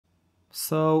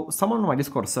So, someone on my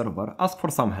Discord server asked for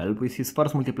some help with his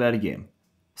first multiplayer game.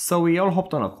 So we all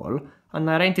hopped on a call, and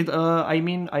I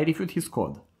reviewed his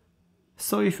code.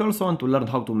 So if you also want to learn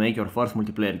how to make your first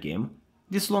multiplayer game,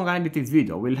 this long unedited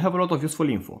video will have a lot of useful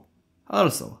info.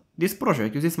 Also, this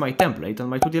project uses my template and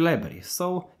my 2D library,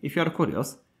 so if you are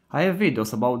curious, I have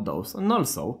videos about those and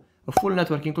also a full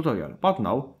networking tutorial. But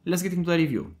now, let's get into the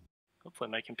review. Hopefully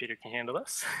my computer can handle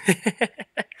this.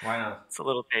 Why not? It's a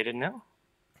little dated now.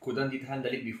 Couldn't it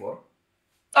handle it before?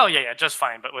 Oh, yeah, just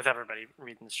fine, but with everybody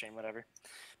reading the stream, whatever.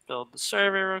 Build the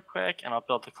server real quick, and I'll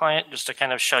build the client just to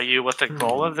kind of show you what the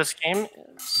goal of this game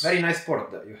is. Very nice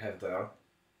port that you have there.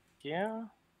 Yeah.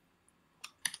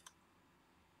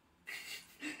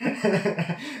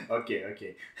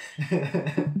 Okay.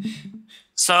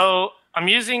 So I'm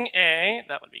using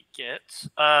that would be Git.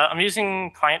 I'm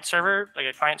using client server, like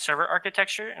a client server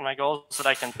architecture, and my goal is that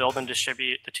I can build and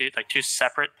distribute the two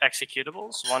separate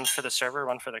executables, one for the server,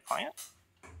 one for the client.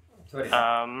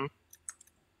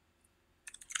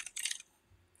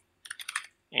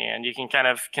 And you can kind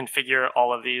of configure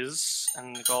all of these,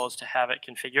 and the goal is to have it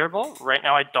configurable. Right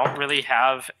now, I don't really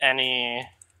have any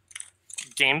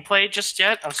gameplay just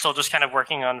yet. I'm still just kind of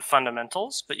working on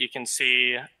fundamentals, but you can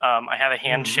see I have a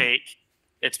handshake.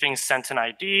 It's being sent an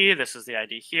ID. This is the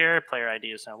ID here. Player ID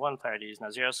is now 1, player ID is now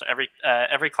 0. So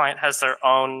every client has their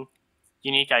own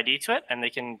unique ID to it, and they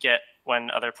can get when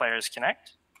other players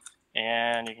connect.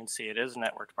 And you can see it is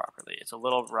networked properly. It's a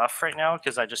little rough right now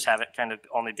because I just have it kind of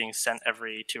only being sent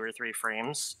every 2 or 3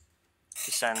 frames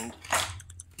to send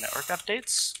network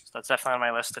updates. So that's definitely on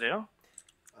my list to do.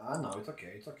 No, it's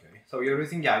okay. So you're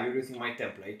using my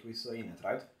template with Inet,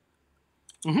 right?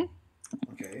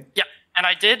 Okay. Yeah, and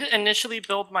I did initially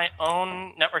build my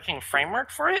own networking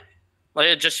framework for it,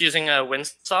 like just using a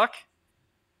WinSock,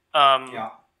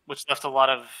 which left a lot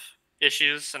of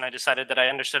issues, and I decided that I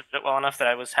understood it well enough that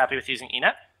I was happy with using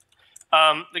Enet.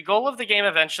 The goal of the game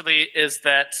eventually is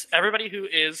that everybody who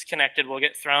is connected will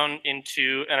get thrown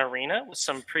into an arena with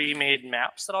some pre-made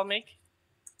maps that I'll make.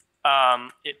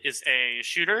 It is a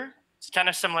shooter. It's kind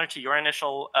of similar to your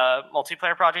initial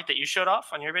multiplayer project that you showed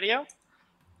off on your video,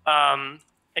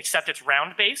 except it's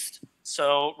round-based.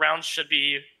 So rounds should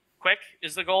be quick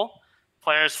is the goal.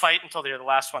 Players fight until they're the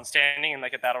last one standing in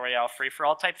like a battle royale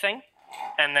free-for-all type thing.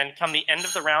 And then come the end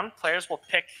of the round, players will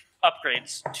pick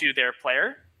upgrades to their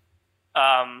player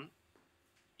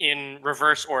in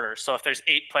reverse order. So if there's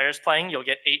 8 players playing, you'll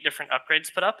get 8 different upgrades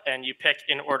put up, and you pick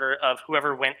in order of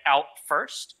whoever went out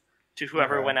first to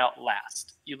whoever went out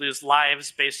last. You lose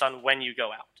lives based on when you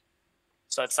go out.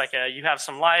 So it's like you have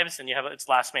some lives, and it's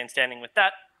last man standing with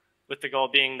that, with the goal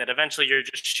being that eventually you're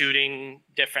just shooting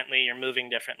differently, you're moving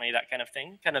differently, that kind of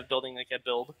thing, kind of building like a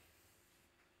build.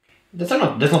 That's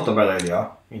not a bad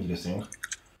idea. Interesting.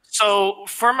 So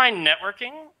for my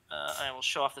networking, I will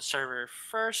show off the server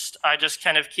first. I just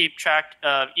kind of keep track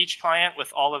of each client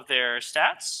with all of their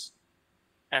stats.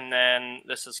 And then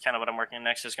this is kind of what I'm working on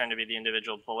next is going to be the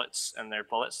individual bullets and their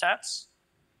bullet stats.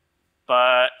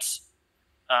 But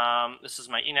this is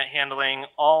my Enet handling.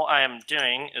 All I am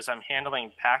doing is I'm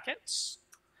handling packets.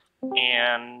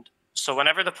 And so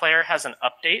whenever the player has an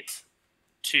update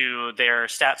to their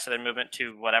stats, so their movement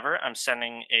to whatever, I'm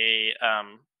sending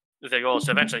the goal is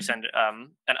to eventually send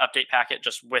an update packet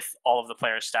just with all of the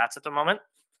player's stats at the moment.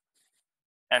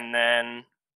 And then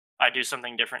I do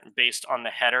something different based on the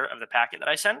header of the packet that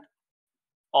I send.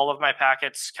 All of my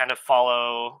packets kind of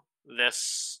follow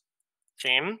this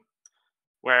theme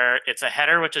where it's a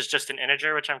header, which is just an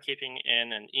integer, which I'm keeping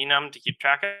in an enum to keep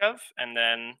track of, and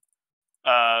then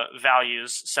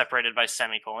values separated by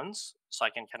semicolons, so I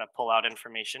can kind of pull out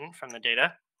information from the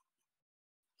data.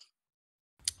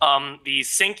 The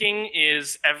syncing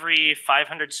is every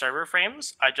 500 server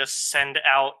frames. I just send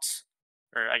out,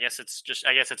 or I guess it's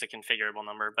a configurable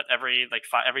number, but every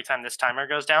time this timer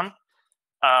goes down,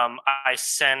 I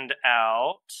send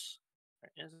out.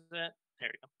 Where is it?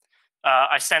 There we go.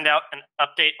 I send out an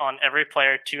update on every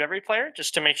player to every player,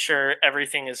 just to make sure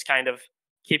everything is kind of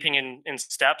keeping in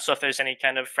step. So if there's any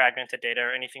kind of fragmented data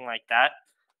or anything like that,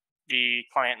 the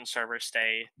client and server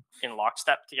stay in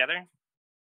lockstep together.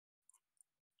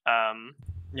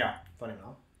 Yeah, funny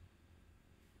enough.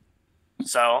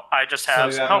 So I just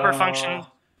have some helper function.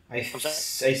 I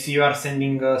see you are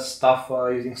sending stuff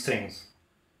using strings.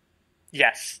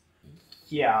 Yes.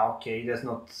 Yeah, okay, that's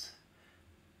not...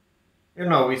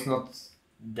 it's not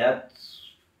that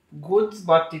good,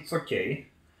 but it's okay.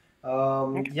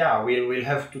 Yeah, we'll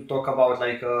have to talk about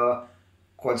like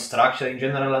code structure in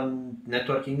general and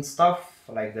networking stuff.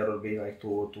 Like there will be like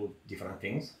two different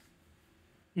things.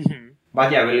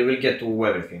 But yeah, we'll get to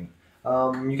everything.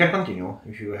 You can continue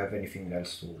if you have anything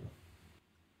else to.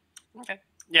 Okay.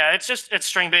 Yeah, it's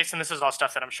string based, and this is all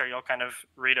stuff that I'm sure you'll kind of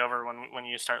read over when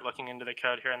you start looking into the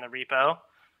code here in the repo.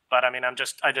 But I mean, I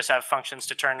just have functions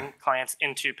to turn clients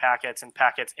into packets and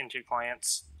packets into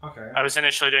clients. Okay. I was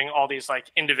initially doing all these like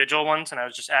individual ones, and I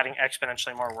was just adding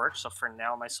exponentially more work. So for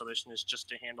now, my solution is just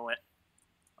to handle it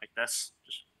like this,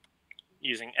 just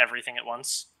using everything at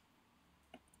once.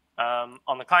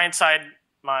 On the client side,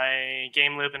 my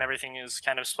game loop and everything is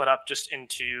kind of split up just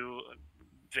into a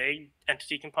vague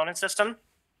entity component system,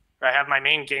 where I have my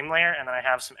main game layer, and then I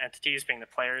have some entities being the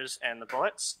players and the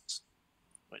bullets,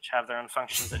 which have their own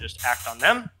functions that just act on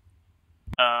them.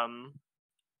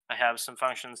 I have some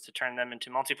functions to turn them into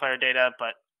multiplayer data,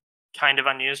 but kind of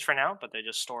unused for now, but they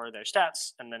just store their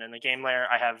stats. And then in the game layer,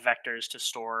 I have vectors to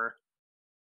store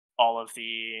all of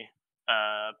the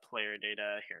player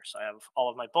data here. So I have all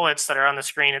of my bullets that are on the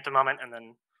screen at the moment, and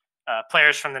then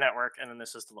players from the network, and then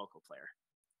this is the local player.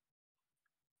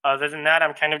 Other than that,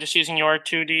 I'm kind of just using your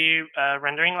 2D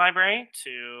rendering library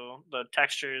to load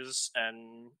textures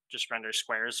and just render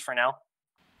squares for now.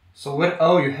 So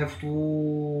you have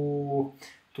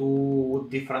two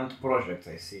different projects,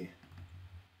 I see.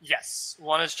 Yes,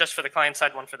 one is just for the client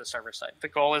side, one for the server side. The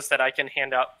goal is that I can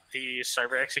hand out the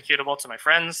server executable to my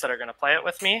friends that are going to play it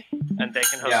with me, and they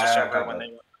can host a server when they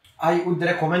want. I would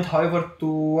recommend, however,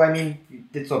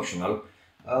 it's optional,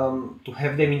 to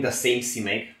have them in the same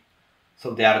CMake.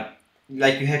 So they are,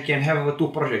 like can have two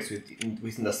projects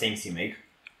within the same CMake.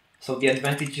 So the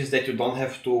advantage is that you don't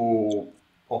have to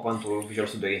open to Visual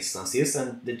Studio instances,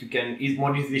 and that you can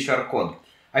more easily share code.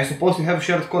 I suppose you have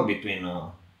shared code between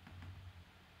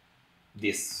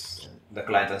the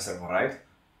client and server, right?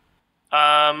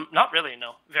 Not really,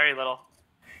 no. Very little.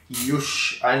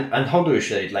 And how do you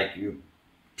share it? Like, you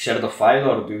share the file,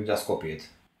 or do you just copy it?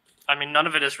 I mean, none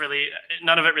of it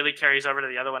really carries over to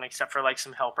the other one, except for like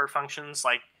some helper functions,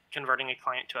 like converting a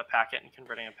client to a packet and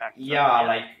converting a packet. Yeah,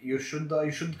 like you should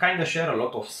kind of share a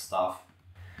lot of stuff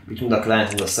between the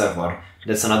client and the server.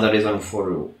 That's another reason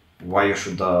for why you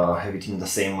should have it in the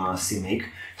same CMake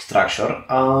structure.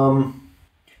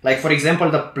 Like, for example,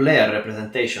 the player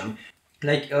representation.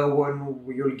 Like, when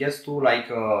you'll get to like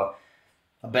a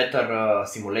better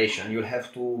simulation, you'll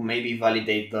have to maybe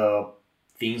validate the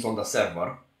things on the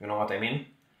server. You know what I mean?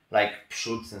 Like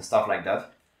shoots and stuff like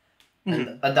that. Mm-hmm.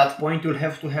 And at that point, you'll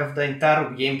have to have the entire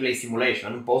gameplay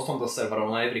simulation post on the server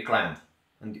on every client.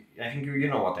 And I think you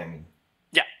know what I mean.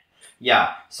 Yeah.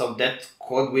 Yeah. So that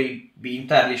code will be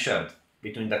entirely shared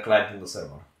between the client and the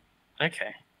server.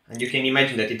 Okay. And you can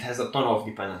imagine that it has a ton of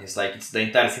dependencies. Like, it's the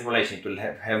entire simulation. It will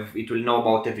it will know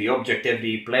about every object,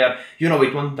 every player. You know,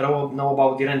 it won't know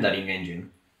about the rendering engine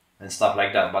and stuff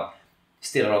like that. But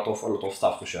still a lot of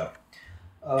stuff to share.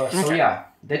 So yeah,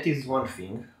 that is one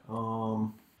thing.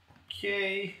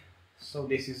 Okay, so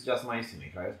this is just my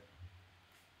estimate, right?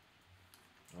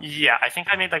 Okay. Yeah, I think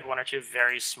I made like one or two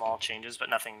very small changes, but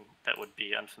nothing that would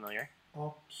be unfamiliar.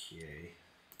 Okay.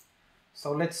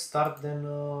 So let's start then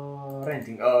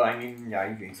renting.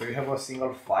 Using. So you have a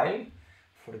single file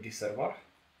for this server?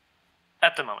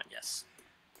 At the moment, yes.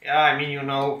 Yeah,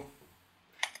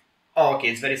 Oh, okay,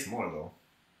 it's very small though.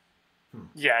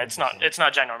 Yeah, it's not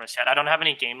ginormous yet. I don't have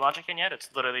any game logic in yet. It's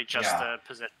literally just the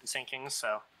position syncing,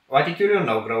 so. Well, I think you will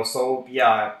know, bro. So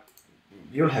yeah,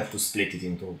 you'll have to split it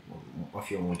into a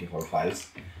few multiple files.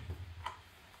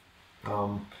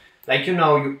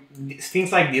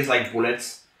 Things like this, like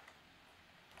bullets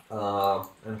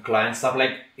and client stuff.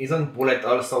 Like, isn't bullet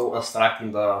also a struct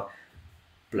in the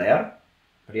player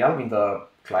realm, in the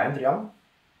client realm?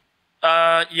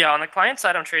 Yeah, on the client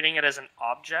side, I'm treating it as an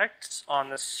object. On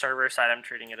the server side, I'm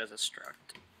treating it as a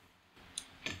struct.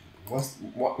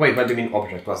 Wait, what do you mean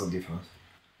object? What's the difference?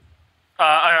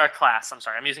 A class. I'm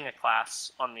sorry. I'm using a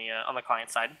class on the client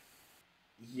side.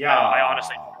 Yeah. I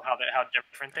honestly don't know how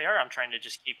different they are. I'm trying to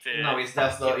just keep the. No, it's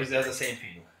just the same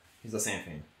thing. It's the same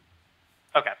thing.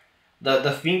 Okay.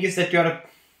 The thing is that you are,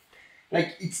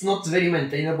 like, it's not very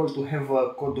maintainable to have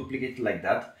a code duplicate like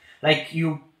that. Like,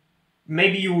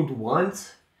 maybe you would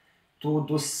want to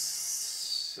do,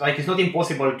 like, it's not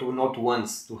impossible to not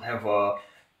once to have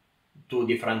two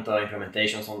different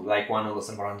implementations, on like one on the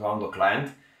server and one on the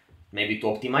client, maybe to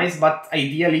optimize, but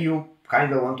ideally you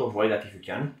kind of want to avoid that if you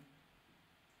can.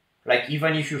 Like,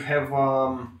 even if you have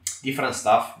different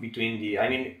stuff between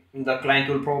in the client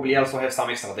you'll probably also have some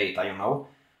extra data, you know,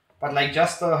 but like,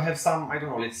 just have some, I don't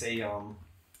know, let's say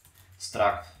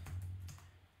struct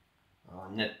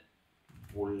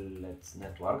bullets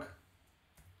network.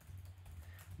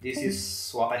 This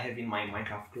is what I have in my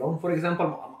Minecraft clone, for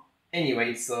example.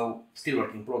 Anyway, it's still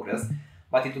work in progress.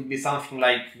 but it would be something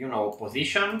like, you know,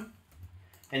 position,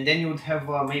 and then you would have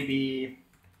maybe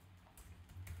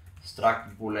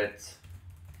struct bullet.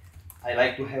 I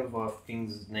like to have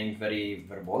things named very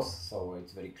verbose, so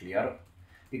it's very clear,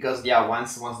 because yeah,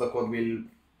 once the code will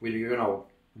you know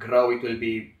grow, it will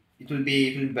be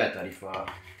better if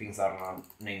things are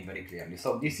named very clearly.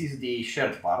 So this is the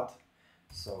shared part.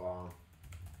 So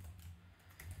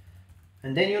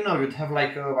and then you know you'd have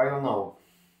like I don't know,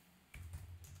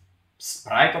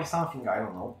 sprite or something, I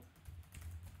don't know,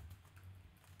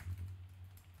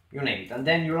 you name it. And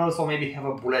then you'll also maybe have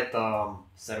a bullet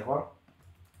server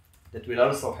that will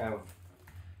also have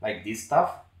like this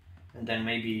stuff, and then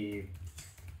maybe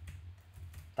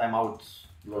timeout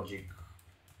logic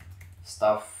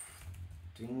stuff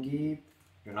thingy,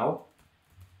 you know.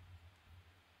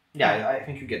 Yeah, I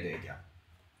think you get the idea.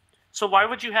 So why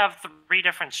would you have 3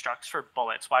 different structs for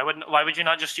bullets? Why would you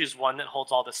not just use one that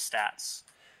holds all the stats?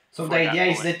 So the idea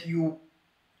is that you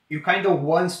kind of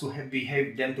want to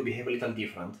behave them to behave a little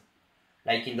different,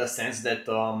 like in the sense that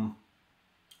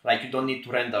like you don't need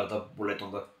to render the bullet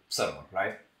on the server,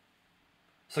 right?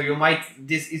 So you might,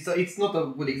 it's not a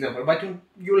good example, but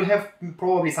you'll have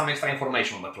probably some extra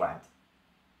information on the client.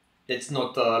 That's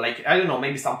not like, I don't know,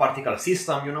 maybe some particular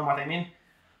system, you know what I mean?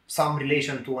 Some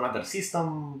relation to another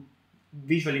system,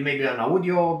 visually maybe an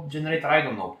audio generator, I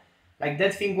don't know. Like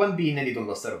that thing won't be needed on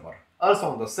the server. Also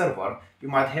on the server, you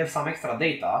might have some extra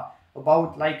data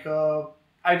about like,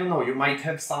 I don't know, you might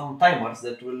have some timers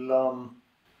that will,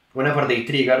 whenever they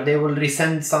trigger, they will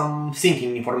resend some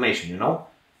syncing information, you know?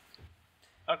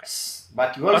 Okay.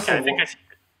 But you also I think I see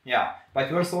it. Yeah, but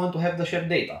you also want to have the shared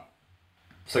data,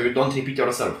 so you don't repeat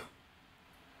yourself.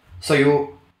 So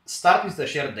you start with the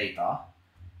shared data,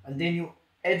 and then you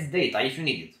add data if you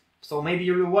need it. So maybe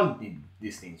you won't need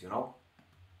these things, you know.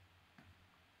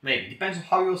 Maybe depends on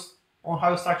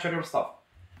how you structure your stuff.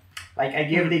 Like I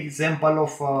gave the example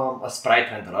of a sprite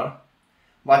renderer,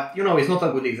 but you know it's not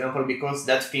a good example because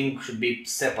that thing should be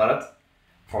separate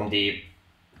from the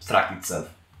struct itself.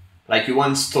 Like you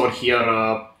won't store here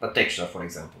a texture, for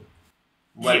example.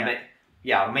 Well,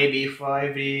 yeah, maybe if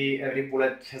every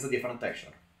bullet has a different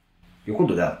texture, you could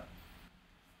do that.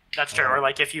 That's true. Or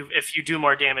like if you do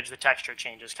more damage, the texture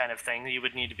changes, kind of thing. You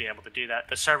would need to be able to do that.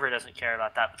 The server doesn't care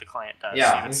about that, but the client does. Yeah,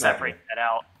 so you would exactly. separate that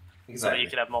out so that Exactly. you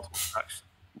could have multiple structs.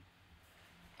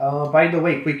 By the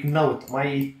way, quick note: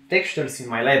 my textures in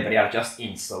my library are just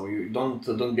ints, so you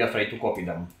don't be afraid to copy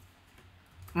them.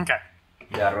 Okay.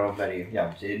 They are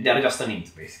they are just an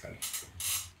int basically.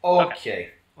 Okay.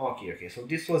 So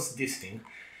this was this thing.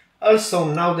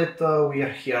 Also, now that we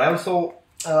are here,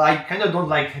 I kind of don't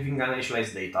like having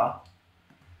uninitialized data.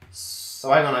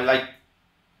 So I don't know, like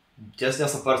just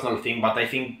a personal thing, but I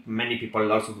think many people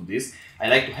also do this. I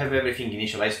like to have everything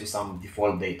initialized to some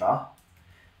default data.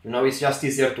 You know, it's just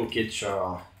easier to catch.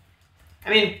 I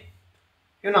mean,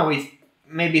 you know,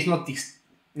 maybe it's not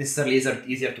necessarily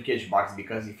easier to catch bugs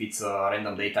because if it's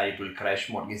random data, it will crash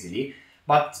more easily.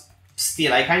 But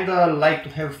still, I kind of like to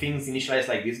have things initialized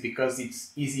like this because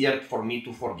it's easier for me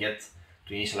to forget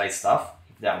to initialize stuff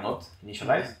if they are not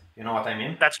initialized. You know what I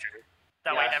mean? That's true.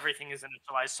 That way Yeah. everything is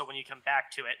initialized, so when you come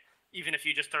back to it, even if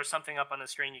you just throw something up on the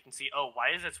screen, you can see, oh, why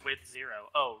is its width 0?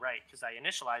 Oh, right, because I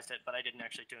initialized it, but I didn't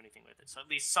actually do anything with it. So at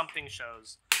least something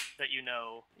shows that you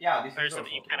know, Yeah, this or is so also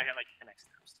that you true. kind of get like the next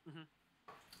steps.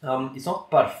 It's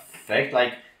not perfect.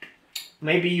 Like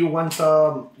maybe you want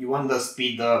the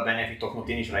speed benefit of not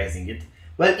initializing it.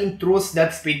 Well, in truth,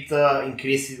 that speed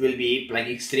increase will be like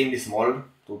extremely small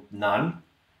to none.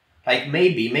 Like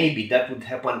maybe that would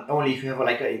happen only if you have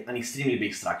like an extremely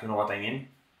big struct. You know what I mean?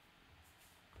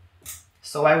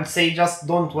 So I would say just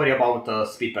don't worry about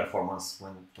speed performance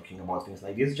when talking about things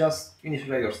like this. Just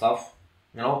initialize your stuff.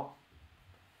 You know.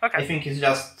 Okay. I think it's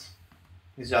just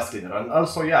cleaner. And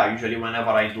also, yeah, usually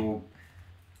whenever I do,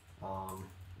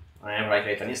 whenever I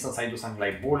create an instance, I do something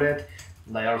like bullet,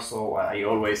 and I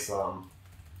always,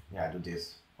 do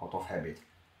this out of habit.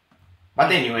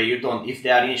 But anyway, you don't. If they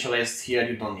are initialized here,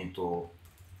 you don't need to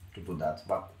do that.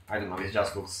 But I don't know. It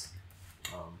just looks,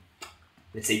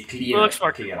 let's say, clearer. Looks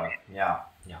more clearer. Yeah.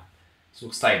 It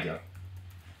looks tidier.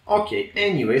 Okay.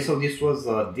 Anyway, so this was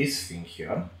this thing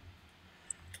here.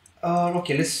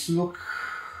 Okay, let's look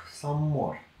some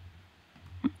more.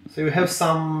 So you have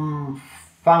some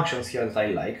functions here that I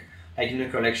like new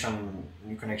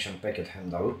connection packet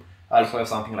handle. I also have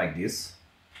something like this.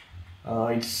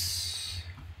 And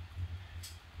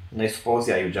I suppose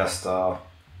you just I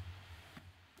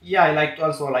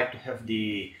also like to have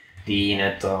the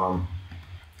init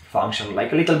function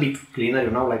like a little bit cleaner,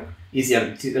 you know, like easier.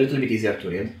 It's a little bit easier to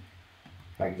read,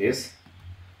 like this.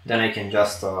 Then I can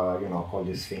just, you know, call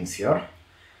these things here.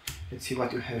 Let's see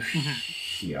what you have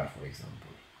here, for example.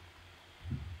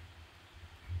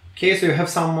 Okay, so you have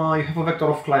some, you have a vector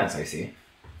of clients, I see.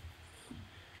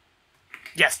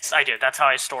 Yes, I do. That's how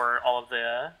I store all of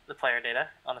the player data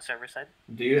on the server side.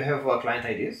 Do you have client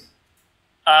IDs?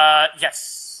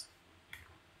 Yes.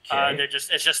 Okay.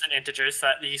 It's just an integers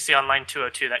that you see on line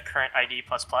 202, that current ID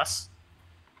plus plus.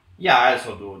 Yeah, I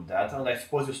also do that, and I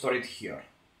suppose you store it here.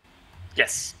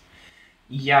 Yes.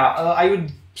 Yeah, I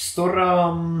would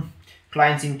store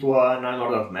clients into an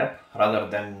unordered map rather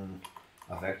than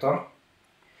a vector.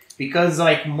 Because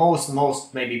like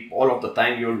most, maybe all of the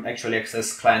time, you'll actually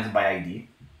access clients by ID.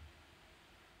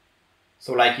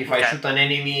 So like if I shoot an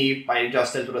enemy, I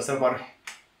just tell to the server,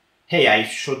 hey, I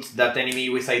shoot that enemy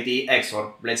with ID X,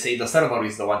 or let's say the server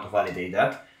is the one to validate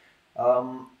that.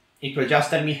 It will just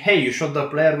tell me, hey, you shot the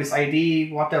player with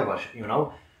ID whatever, you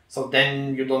know. So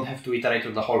then you don't have to iterate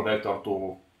through the whole vector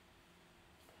to...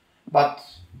 But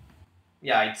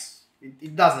yeah,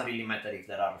 it doesn't really matter if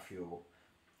there are a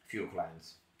few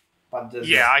clients. But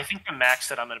yeah, I think the max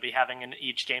that I'm going to be having in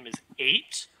each game is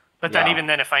 8. But then even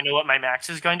then, if I know what my max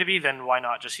is going to be, then why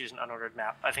not just use an unordered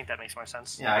map? I think that makes more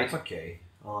sense. Yeah, it's okay.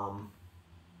 To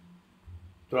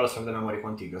also have the memory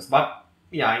contiguous. But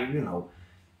yeah, you know,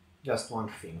 just one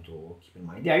thing to keep in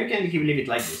mind. Yeah, you can leave it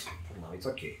like this for now. It's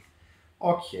okay.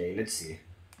 Okay, let's see.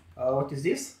 What is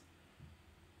this?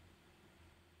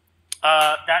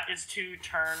 That is to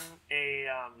turn a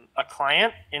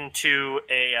client into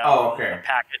a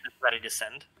packet that's ready to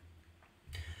send.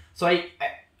 So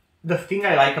the thing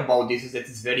I like about this is that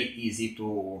it's very easy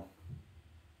to,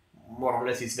 more or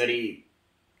less, it's very.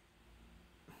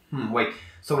 Wait.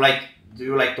 So like, do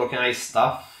you like tokenize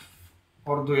stuff,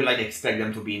 or do you like expect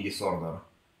them to be in this order?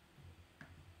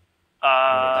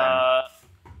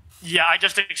 Yeah, I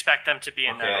just expect them to be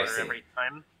in that order every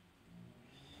time.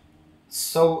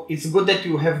 So it's good that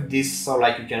you have this, so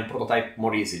like you can prototype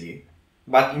more easily.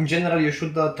 But in general, you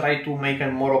should try to make a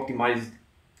more optimized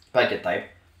packet type.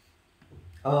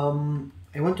 I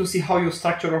want to see how you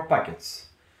structure your packets.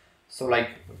 So like,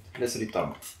 let's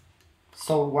return.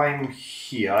 So I'm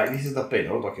here, this is the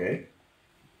payload, okay.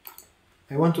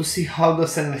 I want to see how the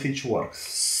send message works.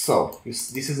 So,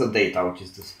 this is the data, which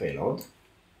is this payload.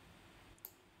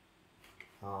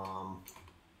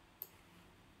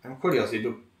 I'm curious,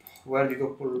 where did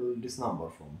you pull this number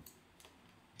from?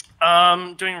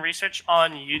 Doing research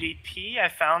on UDP, I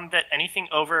found that anything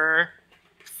over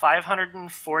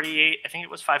 548, I think it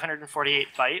was 548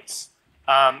 bytes,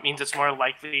 means it's more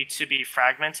likely to be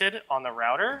fragmented on the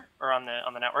router or on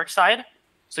the network side.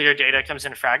 So your data comes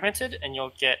in fragmented, and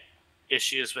you'll get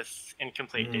issues with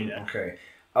incomplete data. Okay.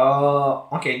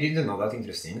 Okay, didn't know that.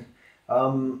 Interesting.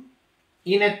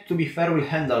 Inet, to be fair, will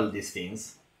handle these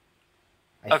things.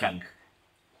 I think.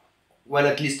 Well,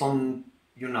 at least on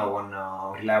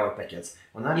reliable packets.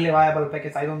 On unreliable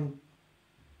packets, I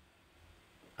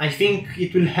think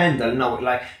it will handle. No,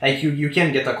 like you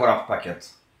can get a corrupt packet.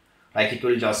 Like it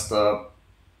will just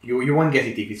you won't get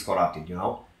it if it's corrupted, you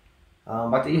know.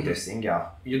 But interesting, yeah.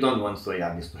 You don't want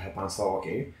this to happen, so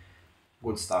okay,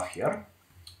 good stuff here.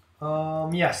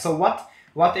 Yeah. So what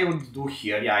I would do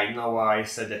here? Yeah, I know I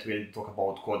said that we'll talk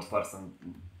about code first and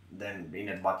then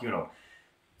Inet, but you know.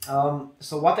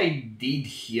 So what I did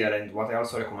here and what I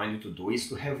also recommend you to do is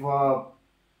to have,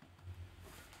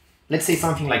 let's say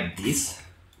something like this,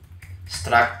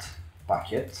 struct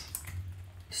packet.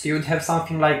 So you would have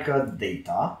something like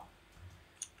data.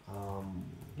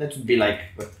 That would be like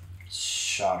a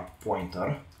sharp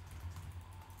pointer.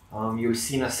 You'll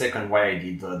see in a second why I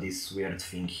did this weird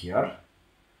thing here.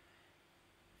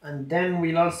 And then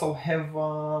we'll also have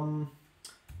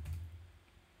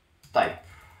type.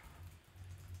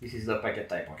 This is the packet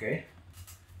type, okay?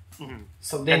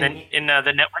 So then, and then in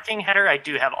the networking header, I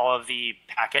do have all of the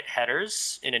packet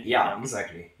headers in an enum.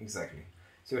 Exactly.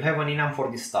 So you have an enum for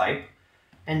this type,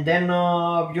 and then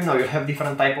you have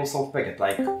different types of packet.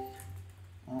 Like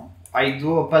I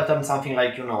do a pattern something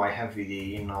like I have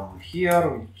the enum here,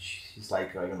 which is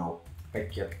like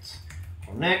packet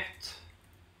connect.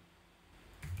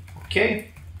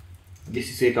 Okay, this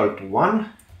is equal to 1.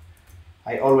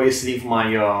 I always leave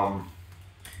my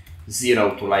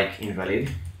 0 to like invalid.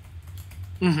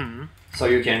 So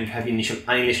you can have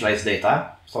uninitialized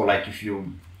data. So like if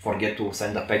you forget to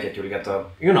send a packet, you'll get a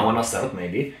an assert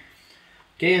maybe.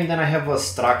 Okay, and then I have a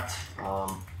struct,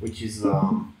 which is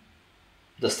the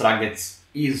struct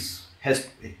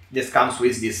that comes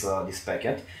with this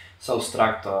packet. So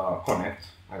struct connect.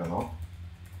 I don't know.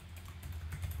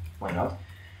 Why not?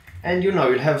 And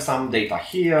you'll have some data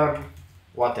here,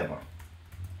 whatever.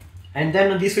 And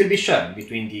then this will be shared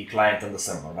between the client and the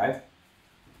server, right?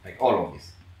 Like all of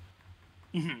this.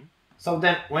 Mm-hmm. So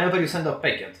then, whenever you send a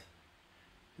packet,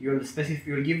 you'll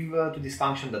give to this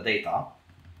function the data,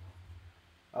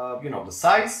 the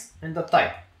size and the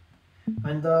type.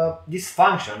 And this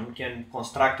function can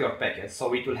construct your packet,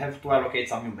 so it will have to allocate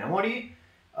some new memory.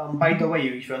 By the way,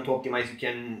 if you want to optimize,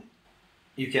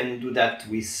 you can do that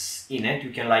with init.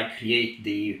 You can like create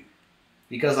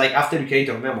because like after you create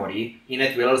your memory,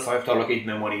 init will also have to allocate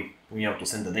memory, to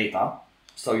send the data.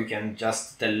 So you can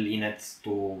just tell init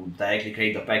to directly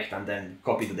create the packet and then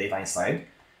copy the data inside.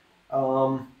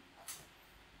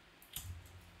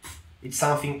 It's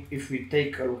something, if we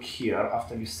take a look here,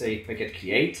 after you say packet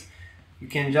create, you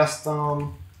can just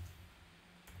go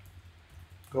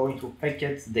into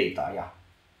packet data, yeah.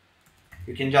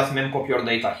 You can just memcopy your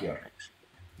data here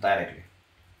directly.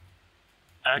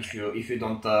 Okay. If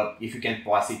you can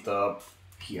pass it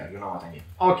here, you know what I mean.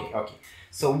 Okay.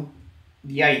 So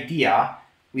the idea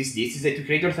with this is that you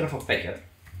create yourself a packet.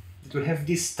 It will have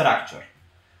this structure.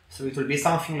 So it will be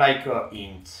something like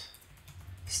int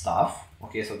stuff.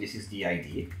 Okay, so this is the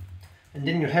ID, and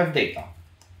then you have data.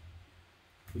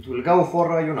 It will go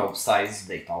for size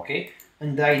data. Okay,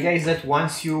 and the idea is that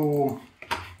once you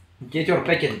get your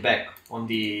packet back on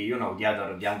the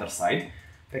the other side,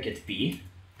 packet P,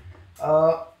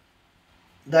 the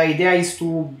idea is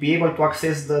to be able to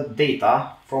access the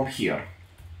data from here.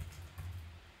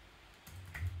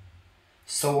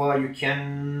 So you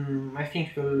can, I think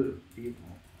it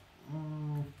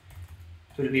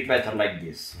will be better like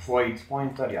this. Void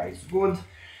pointer, yeah, it's good.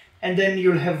 And then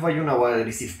you'll have a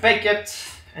receive packet,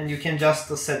 and you can just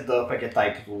set the packet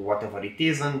type to whatever it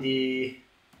is, and the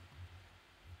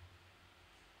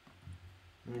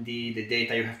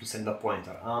data you have to send the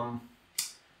pointer.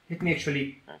 Let me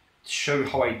actually show you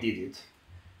how I did it.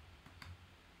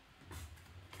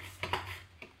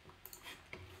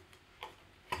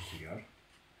 Here.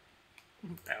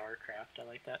 Powercraft, I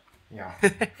like that. Yeah.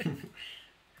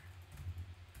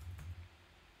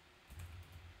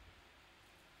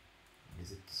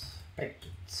 Is it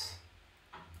packet?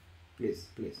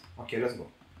 Please. Okay, let's go.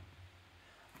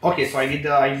 Okay, so I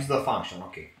use the function.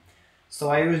 Okay, so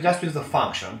I just use the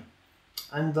function,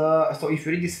 and so if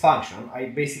you read this function, I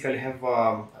basically have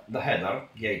the header,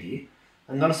 the ID,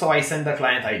 and also I send the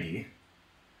client ID.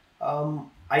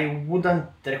 I wouldn't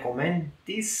recommend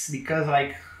this because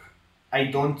like I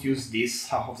don't use this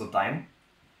half of the time,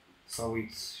 so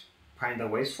it's kind of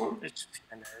wasteful. It's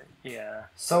kind of, yeah.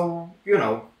 So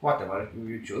whatever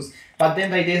you choose. But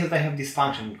then the idea is that I have this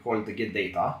function called the get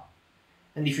data,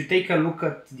 and if you take a look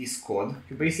at this code,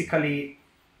 you basically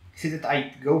see that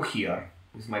I go here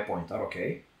with my pointer,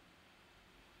 okay,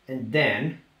 and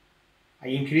then I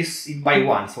increase it by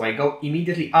 1, so I go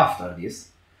immediately after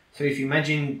this. So if you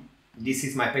imagine this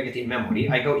is my packet in memory,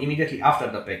 I go immediately after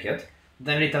the packet,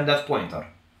 then return that pointer.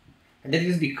 And that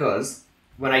is because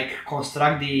when I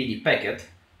construct the packet,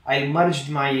 I merged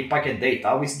my packet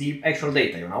data with the actual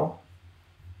data,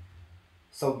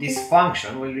 So this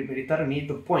function will return me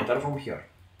the pointer from here,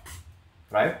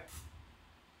 right?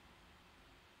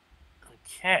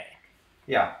 Okay.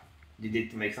 Yeah, did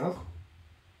it make sense?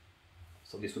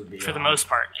 So this would be for the most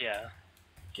part, yeah.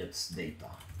 Gets data.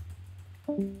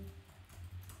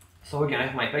 So again, I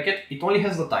have my packet. It only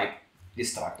has the type,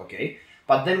 this struct, okay?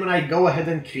 But then when I go ahead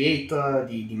and create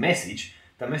the message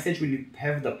will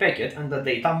have the packet and the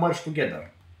data merged together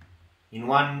in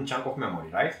one chunk of memory,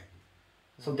 right?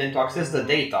 So then to access the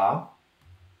data,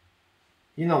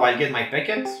 I'll get my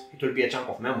packet, it will be a chunk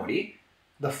of memory.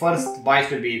 The first byte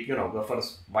will be,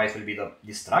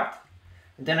 the struct.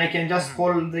 And then I can just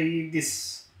call the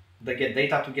get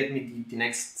data to get me the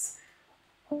next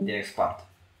part.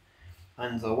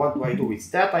 And what do I do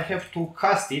with that? I have to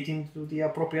cast it into the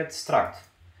appropriate struct,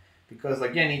 because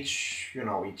again, each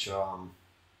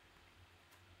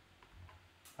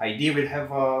ID will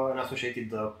have an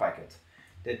associated packet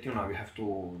that you have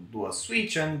to do a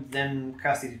switch and then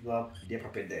cast it to the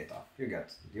appropriate data. You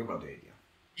got the idea.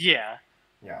 Yeah.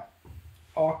 Yeah.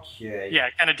 Okay.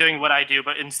 Yeah, kind of doing what I do,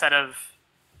 but instead of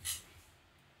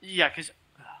because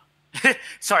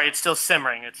sorry, it's still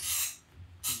simmering.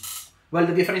 Well,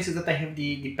 the difference is that I have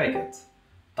the packet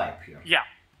type here. Yeah.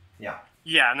 Yeah.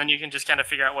 Yeah, and then you can just kind of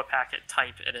figure out what packet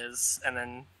type it is, and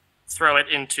then throw it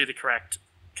into the correct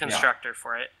constructor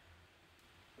for it.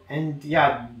 And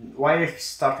yeah, why I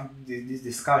started this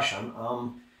discussion,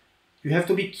 you have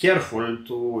to be careful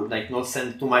to not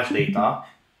send too much data.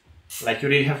 Like you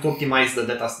really have to optimize the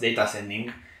data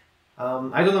sending.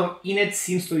 I don't know, init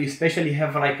seems to especially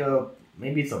have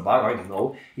maybe it's a bug, I don't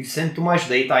know. If you send too much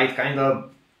data, it kind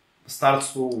of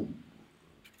starts to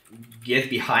get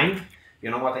behind, you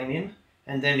know what I mean?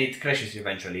 And then it crashes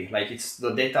eventually. Like it's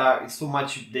the data, it's too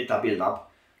much data build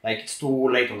up. Like it's too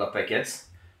late on the packets.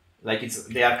 Like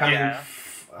they are coming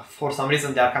for some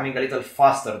reason they are coming a little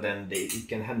faster than it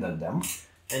can handle them,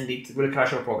 and it will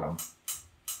crash your program.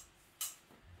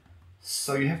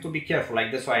 So you have to be careful.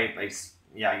 Like that's why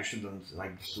yeah, you shouldn't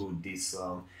like do this.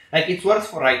 Like it works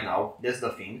for right now. That's the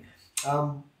thing.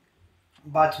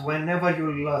 But whenever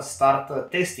you'll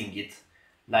start testing it,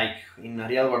 like in a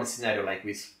real world scenario, like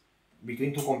with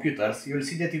between two computers, you'll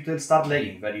see that it will start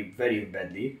lagging very, very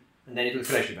badly, and then it will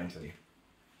crash eventually.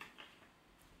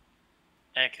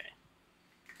 Okay.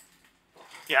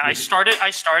 Yeah, I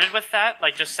started with that,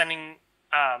 like just sending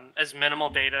as minimal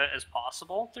data as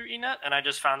possible through eNet, and I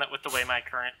just found that with the way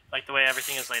the way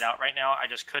everything is laid out right now, I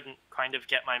just couldn't kind of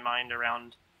get my mind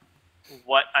around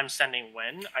what I'm sending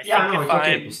when. I think it's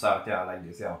okay to start, like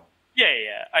this,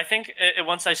 Yeah. I think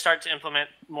once I start to implement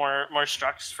more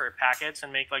structs for packets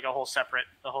and make like a whole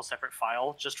separate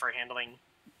file just for handling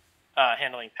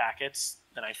packets,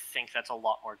 then I think that's a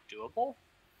lot more doable.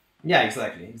 Yeah,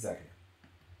 exactly.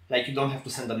 Like you don't have to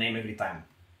send a name every time,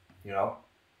 you know?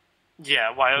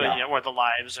 Yeah, or the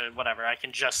lives or whatever. I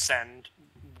can just send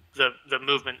the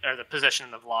movement or the position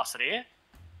and the velocity,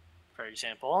 for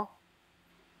example.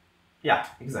 Yeah,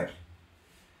 exactly.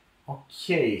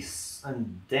 Okay,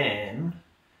 and then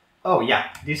oh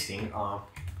yeah, this thing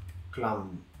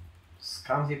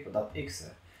scramzip.exe.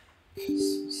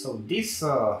 So this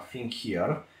thing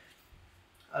here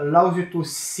allows you to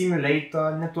simulate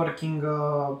networking,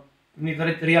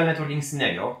 real networking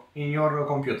scenario in your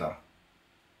computer.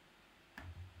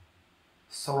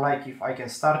 So like if I can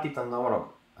start it and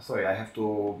sorry, I have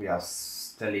to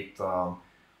tell it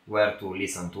where to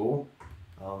listen to.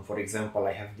 For example,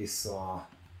 I have this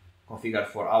configured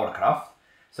for Hourcraft.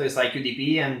 So it's like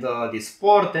UDP and this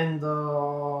port and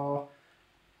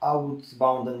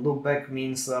outbound and loopback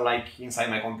means like inside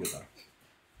my computer.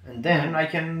 And then I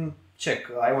can check,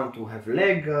 I want to have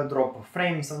lag, drop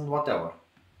frames and whatever.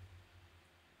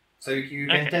 So you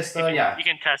can test, You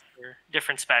can test for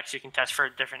different specs, you can test for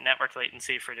different network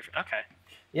latency for different, okay.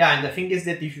 Yeah, and the thing is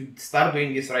that if you start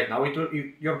doing this right now,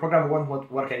 your program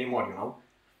won't work anymore, you know?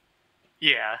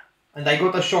 Yeah. And I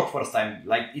got a shock first time.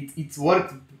 Like, it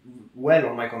worked well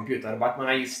on my computer, but when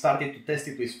I started to test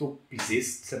it with two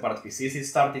PCs, separate PCs, it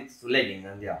started lagging,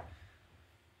 and yeah.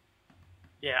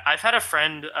 Yeah, I've had a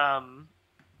friend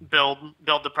build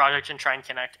the project and try and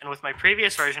connect, and with my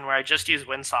previous version where I just used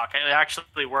WinSock, it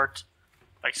actually worked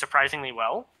like surprisingly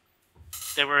well.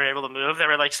 They were able to move. There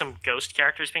were like some ghost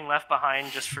characters being left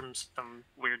behind just from some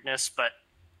weirdness, but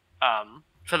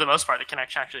for the most part, the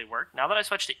connection actually worked. Now that I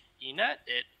switched to eNet,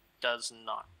 it does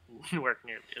not work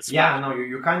nearly as well. Yeah, no,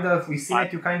 you kind of, with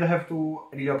eNet, you kind of have to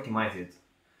really optimize it.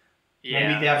 Yeah,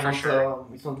 maybe they are not, sure.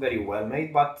 It's not very well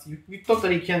made, but you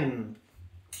totally can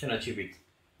achieve it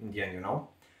in the end, you know.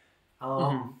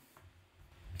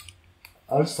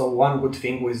 Also, one good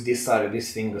thing with this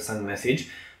thing, send message,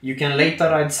 you can later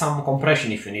add some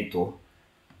compression if you need to.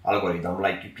 Algorithm,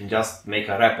 like you can just make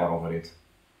a wrapper over it.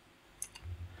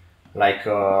 Like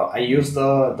I used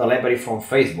the library from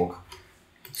Facebook.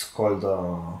 It's called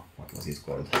what was it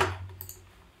called?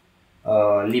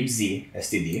 libz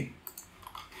std.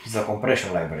 It's a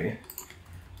compression library.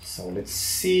 So let's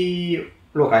see.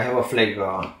 Look, I have a flag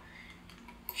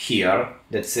here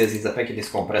that says if the packet is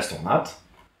compressed or not.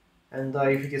 And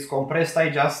if it is compressed, I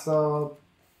just call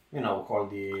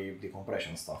the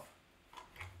compression stuff.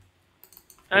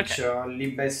 Okay. Which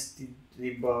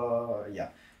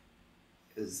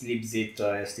libzit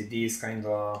std is kind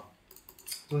of,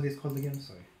 what is it called again?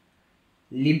 Sorry,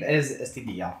 libs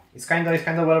std. Yeah, it's kind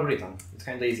of well written. It's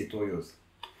kind of easy to use.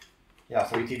 Yeah,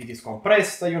 so if it is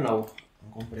compressed,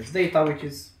 compressed data, which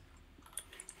is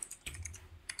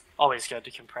always good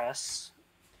to compress.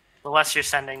 The less you're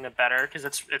sending, the better, because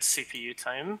it's CPU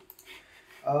time.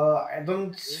 I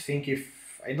don't think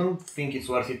it's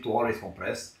worth it to always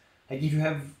compress. Like if you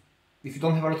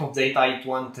don't have a lot of data, it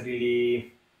won't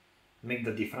really make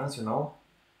the difference, you know.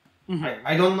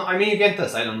 I don't know. I mean, you can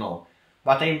test. I don't know,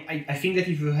 but I think that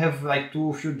if you have like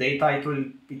too few data,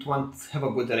 it won't have a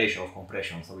good ratio of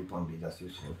compression, so it won't be that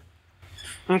useful.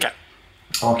 Okay.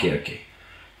 Okay.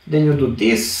 Then you do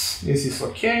this. This is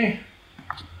okay.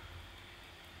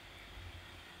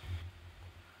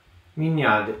 I mean,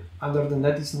 yeah, other than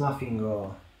that, it's nothing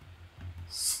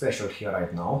special here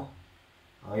right now.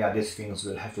 Yeah, these things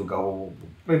will have to go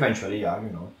eventually, yeah, you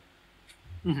know,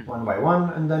 one by one.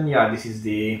 And then, yeah, this is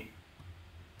the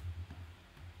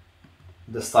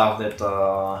stuff that,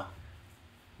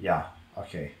 yeah,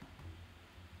 okay.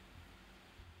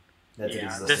 that Yeah,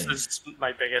 it's the this same. is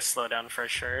my biggest slowdown for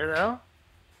sure, though.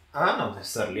 Not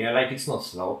necessarily. I like it's not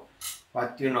slow,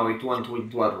 but you know it won't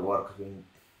work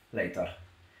later.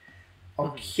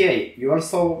 Okay, you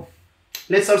also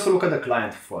let's also look at the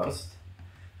client first,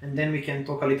 and then we can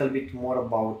talk a little bit more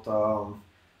about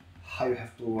how you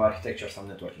have to architecture some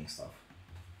networking stuff.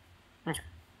 Okay.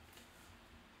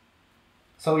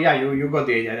 So yeah, you got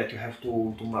the idea that you have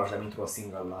to merge them into a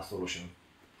single solution.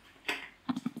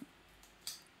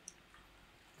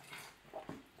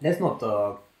 That's not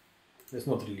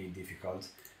really difficult.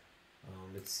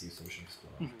 Let's see Solution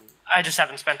Explorer. I just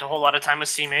haven't spent a whole lot of time with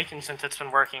CMake, and since it's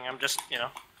been working, I'm just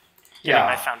getting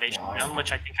my foundation down,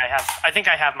 which I think I have. I think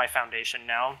I have my foundation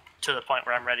now to the point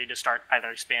where I'm ready to start either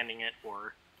expanding it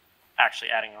or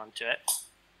actually adding on to it.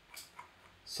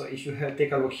 So if you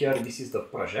take a look here, this is the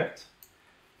project.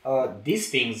 These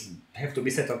things have to be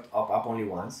set up only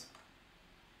once.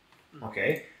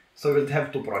 Okay, so we'll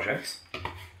have two projects.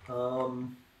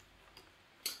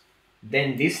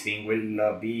 Then this thing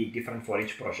will be different for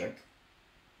each project.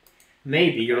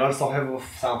 Maybe you'll also have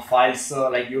some files,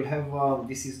 like you'll have,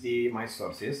 this is my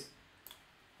sources.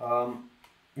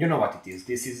 You know what it is.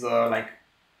 This is like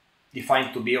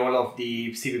defined to be all of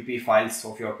the CPP files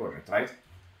of your project, right?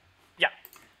 Yeah.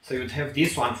 So you'd have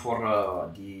this one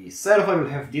for the server, you'll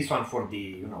have this one for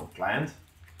the client.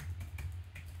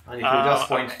 And it will just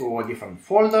point to a different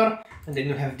folder, and then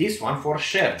you have this one for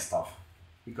shared stuff,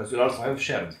 because you'll also have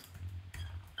shared.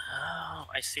 Oh,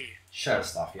 I see. Shared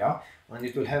stuff, yeah? And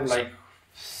it will have like,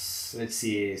 let's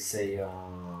see, say,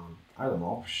 I don't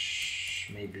know,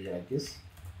 maybe like this.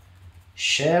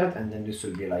 Shared, and then this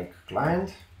will be like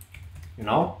client,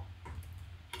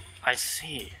 I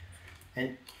see.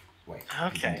 And wait,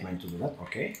 okay. I didn't mean to do that,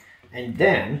 okay. And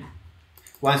then,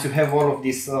 once you have all of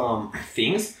these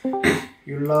things,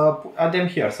 you'll add them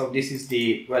here. So this is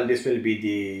this will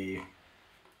be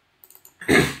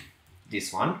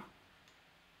this one.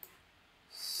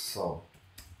 So,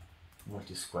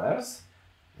 multi-squares.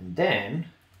 And then,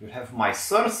 you have my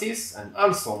sources and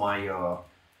also my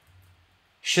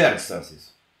shared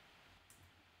sources.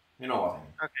 You know what I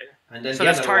mean? Okay. And then so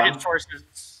this target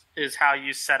sources is how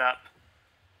you set up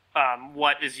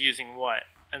what is using what,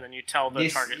 and then you tell the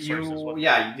target sources what.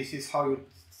 Yeah, this is how you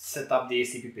set up the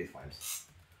CPP files.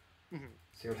 So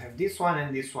you'll have this one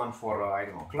and this one for, I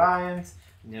don't know, client,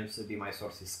 and then this will be my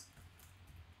sources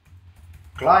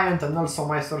client, and also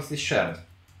my sources shared.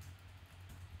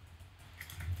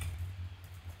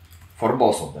 For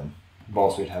both of them.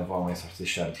 Both will have my sources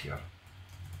shared here.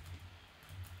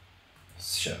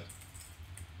 Shared.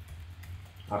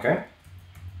 Okay?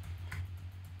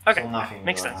 Okay, so nothing,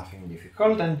 makes sense. Nothing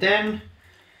difficult. And then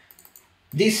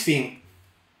this thing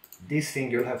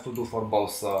you'll have to do for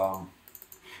both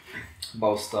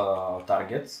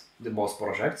targets, both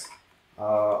projects.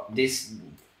 This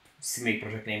CMake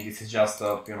project name, this is just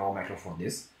macro for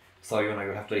this. So you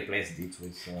have to replace it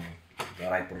with the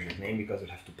right project name, because you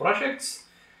have two projects.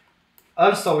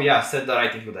 Also, yeah, set the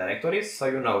right into directories. So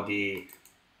the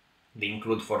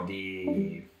include for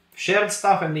the shared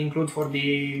stuff and the include for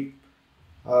the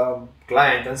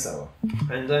client and server,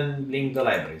 and then link the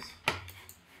libraries.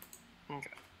 Okay.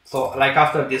 So like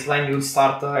after this line, you'll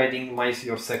start adding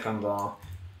your second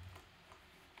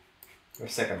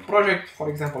project, for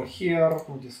example here,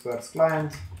 multi-squares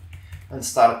client, and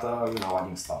start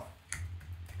adding stuff.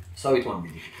 So it won't be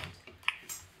difficult.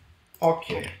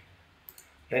 Okay,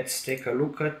 let's take a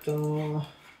look at. So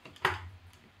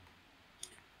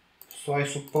I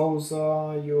suppose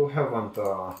you haven't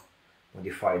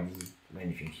modified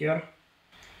anything here.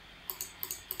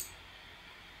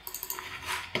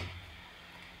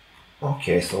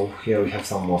 Okay, so here we have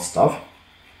some more stuff.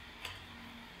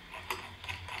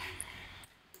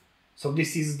 So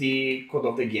this is the code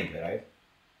of the gameplay, right?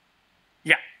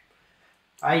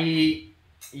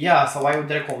 Yeah. So I would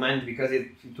recommend, because it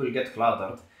will get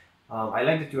cluttered. I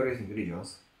like that you are using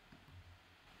regions.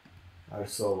 I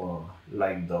also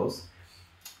like those.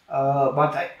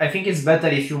 But I think it's better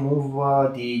if you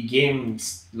move the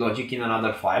game's logic in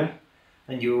another file,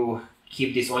 and you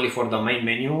keep this only for the main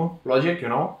menu logic,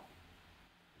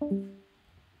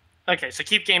 Okay, so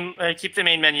keep the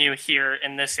main menu here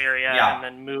in this area, and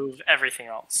then move everything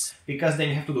else. Because then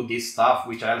you have to do this stuff,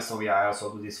 which I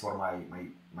also do this for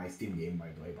my Steam game, by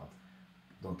the way, but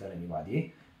don't tell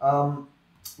anybody.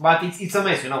 But it's a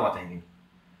mess, you know what I mean.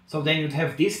 So then you'd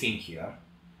have this thing here,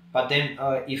 but then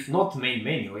if not main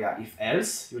menu, if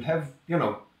else, you'll have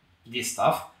this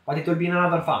stuff, but it will be in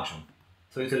another function.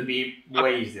 So it will be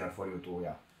way easier for you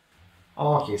to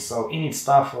Okay, so init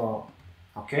stuff.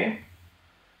 Okay.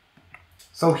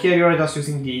 So here you're just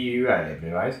using the UI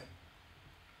library, right?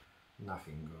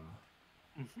 Nothing,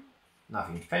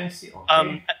 nothing fancy.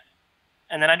 Okay.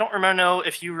 And then I don't know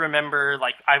if you remember,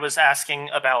 like I was asking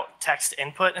about text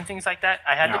input and things like that.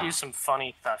 I had to do some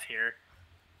funny stuff here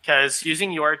because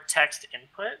using your text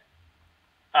input,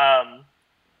 oh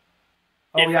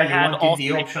if yeah, I you had wanted all the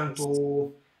three option things,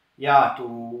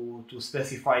 to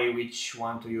specify which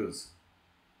one to use.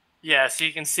 yeah, so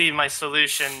you can see my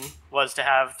solution was to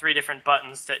have 3 different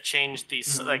buttons that changed the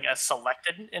like a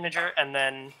selected integer, and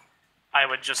then I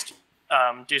would just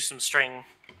do some string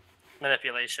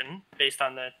manipulation based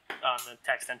on the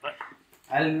text input.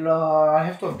 I'll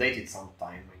have to update it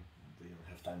sometime. I don't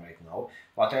have time right now,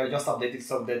 but I'll just update it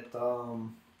so that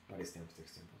where is text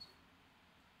input?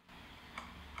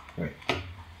 Wait,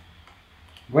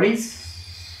 what is?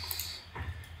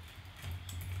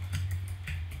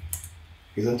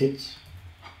 Isn't it?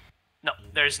 No,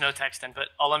 there's no text input.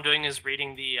 All I'm doing is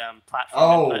reading the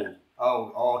platform input.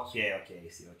 Oh, okay, I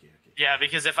see, okay. Yeah,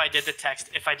 because if I did the text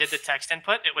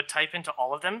input, it would type into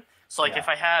all of them. So like Yeah. if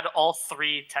I had all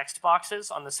 3 text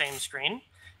boxes on the same screen,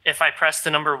 if I pressed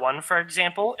the number 1, for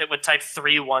example, it would type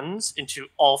 3 ones into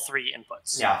all 3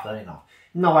 inputs. Yeah, fair enough.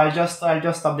 No, I'll just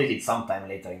update it sometime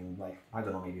later in, like, I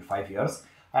don't know, maybe 5 years.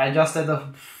 I'll just add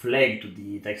a flag to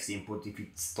the text input if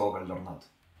it's toggled or not.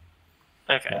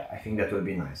 Okay. Yeah, I think that will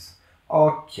be nice.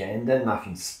 Okay, and then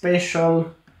nothing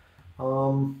special.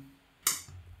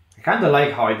 I kind of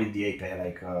like how I did the API,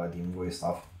 like the Envoy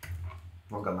stuff.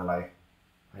 Not gonna lie,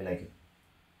 I like it.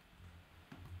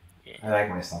 Yeah. I like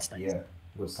my stuff. Nice. Yeah,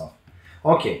 good stuff.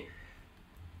 Okay.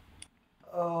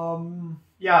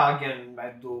 Yeah, again,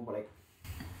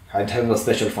 I'd have a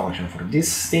special function for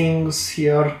these things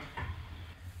here.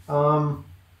 You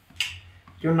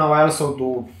know, I also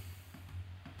do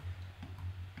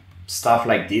stuff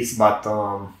like this, but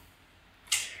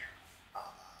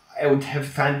I would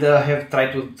have tried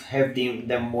to have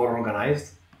them more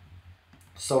organized.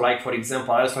 So, like, for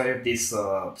example, I also have this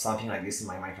something like this in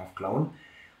my Minecraft clone,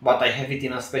 but I have it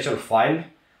in a special file,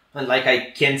 and like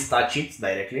I can't touch it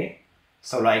directly.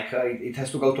 So like it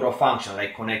has to go through a function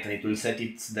like connect, and it will set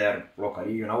it there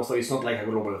locally, you know. So it's not like a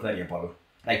global variable.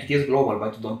 Like it is global,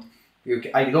 but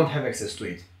I don't have access to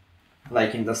it.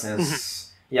 Like in the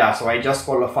sense, yeah. So I just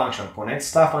call a function connect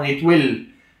stuff, and it will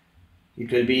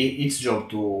be its job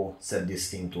to set this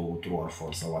thing to true or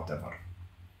false or whatever.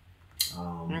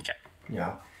 Okay.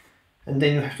 Yeah. And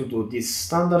then you have to do this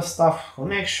standard stuff,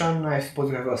 connection. I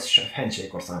suppose you have a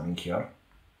handshake or something here.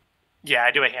 Yeah,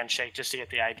 I do a handshake just to get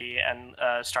the ID and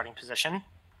starting position.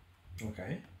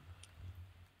 Okay.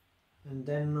 And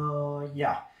then,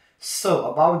 yeah.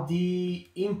 So, about the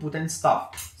input and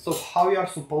stuff. So, how you are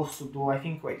supposed to do, I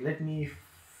think, wait, let me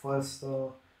first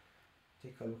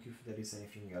take a look if there is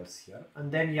anything else here.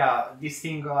 And then, yeah, this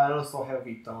thing, I also have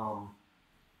it on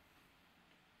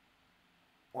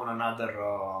another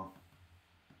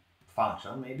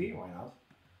function, maybe, why not?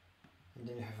 And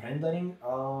then you have rendering.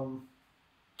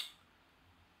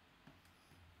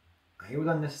 I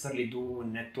wouldn't necessarily do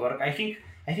network. I think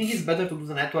it's better to do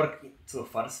the network to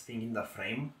first thing in the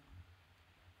frame.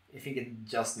 I think it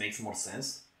just makes more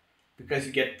sense because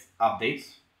you get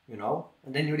updates, you know,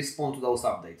 and then you respond to those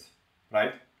updates,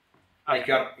 right? Like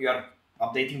you are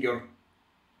updating your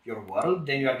world,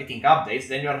 then you are getting updates,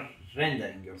 then you are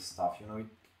rendering your stuff. You know, it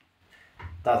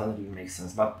doesn't really make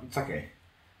sense, but it's okay.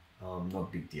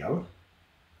 Not big deal.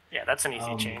 Yeah, that's an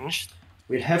easy change.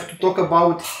 We'll have to talk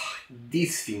about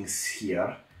these things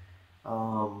here,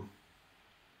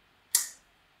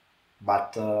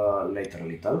 but later a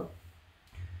little.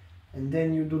 And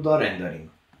then you do the rendering.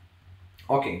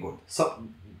 Okay, good. So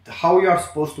how you are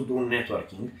supposed to do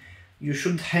networking, you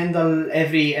should handle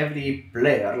every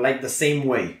player like the same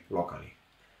way locally.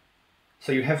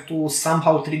 So you have to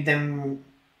somehow treat them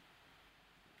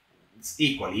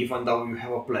equally, even though you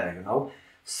have a player, you know.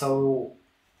 So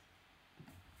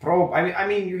I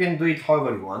mean, you can do it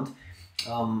however you want.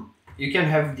 You can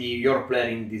have your player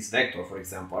in this vector, for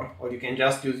example, or you can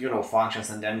just use, you know, functions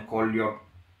and then call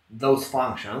those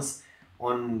functions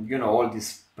on, you know, all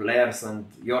these players and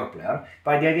your player.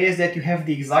 But the idea is that you have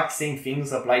the exact same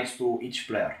things applied to each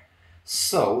player.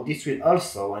 So this will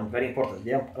also, and very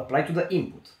importantly, apply to the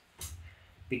input.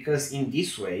 Because in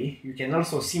this way, you can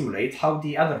also simulate how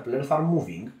the other players are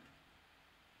moving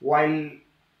while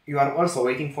you are also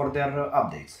waiting for their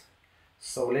updates.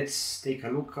 So let's take a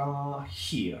look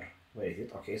here. Where is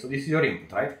it? Okay, so this is your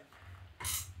input, right?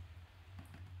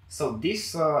 So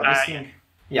this thing,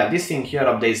 yeah, this thing here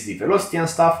updates the velocity and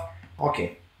stuff.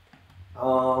 Okay.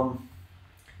 So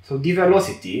the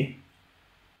velocity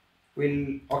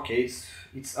will, okay,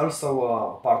 it's also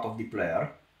a part of the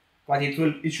player, but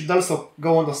it should also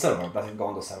go on the server. Does it go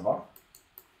on the server?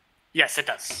 Yes, it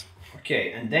does.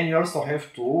 Okay, and then you also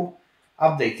have to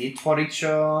update it for each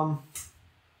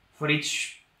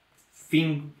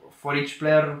thing, for each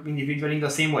player individually in the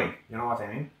same way. You know what I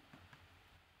mean?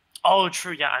 Oh,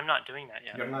 true. Yeah, I'm not doing that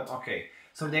yet. You're not okay.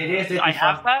 So the idea is that I if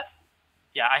have that.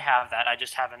 Yeah, I have that. I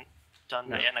just haven't done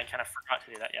that Yeah. yet, and I kind of forgot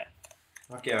to do that yet.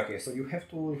 Okay. So you have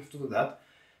to do that.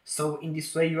 So in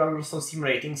this way, you are also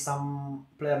simulating some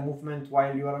player movement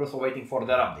while you are also waiting for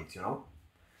their updates. You know,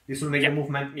 this will make the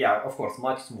movement, yeah, of course,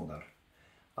 much smoother.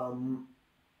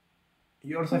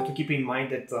 You also have to keep in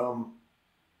mind that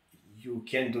you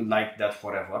can't do like that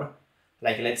forever.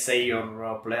 Like let's say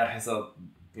your player has a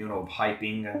high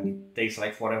ping and it takes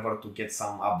like forever to get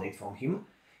some update from him.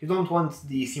 You don't want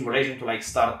the simulation to like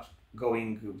start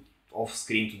going off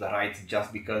screen to the right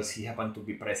just because he happened to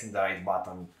be pressing the right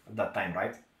button at that time,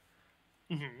 right?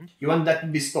 Mm-hmm. You want that to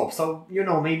be stopped. So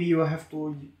maybe you have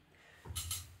to.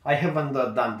 I haven't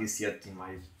done this yet in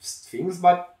my things,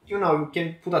 but you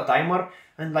can put a timer,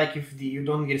 and like if you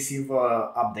don't receive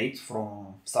update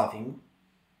from something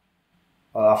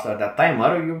after that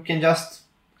timer, you can just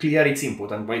clear its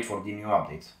input and wait for the new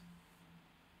update.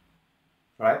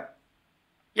 Right?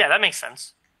 Yeah, that makes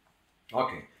sense.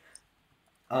 Okay.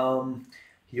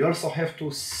 You also have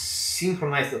to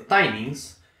synchronize the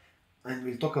timings, and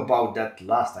we'll talk about that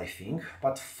last, I think.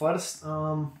 But first,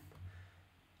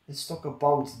 let's talk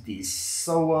about this.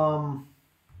 So,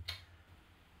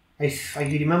 I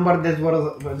remember that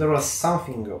there was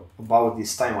something about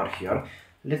this timer here.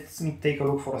 Let me take a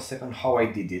look for a second how I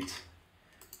did it.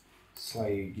 So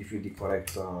I give you the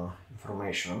correct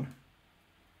information.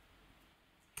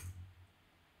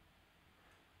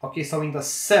 Okay, so in the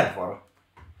server,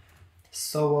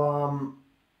 so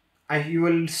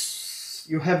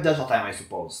you have delta time, I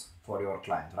suppose, for your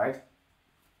client, right?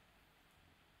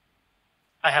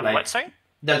 I have Like, what, sorry?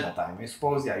 Delta time, I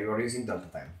suppose. Yeah, you are using delta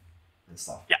time and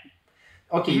stuff. Yeah.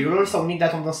 Okay, you also need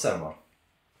that on the server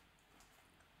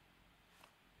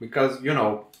because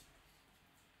you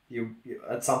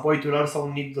at some point you'll also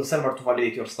need the server to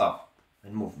validate your stuff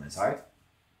and movements, right?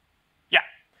 Yeah.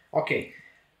 Okay,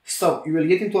 so you will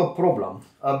get into a problem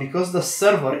because the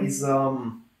server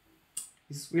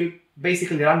will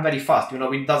basically run very fast.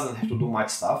 It doesn't have to do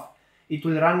much stuff. It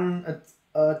will run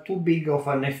at too big of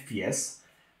an FPS,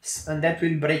 and that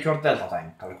will break your delta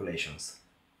time calculations.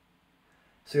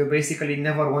 So you basically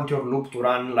never want your loop to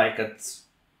run like at,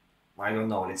 I don't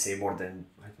know, let's say more than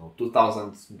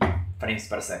 2000 frames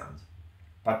per second.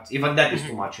 But even that is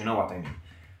too much, you know what I mean.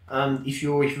 And if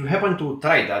you happen to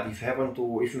try that, if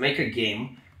you make a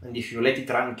game and if you let it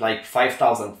run at like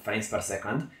 5000 frames per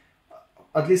second,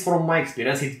 at least from my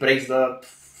experience, it breaks the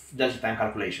delta time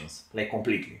calculations like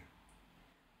completely.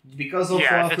 Because of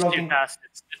if it's floating, too fast,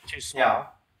 it's too slow.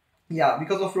 yeah,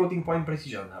 because of floating point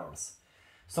precision errors.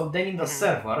 So then in the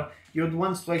server, you'd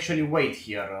want to actually wait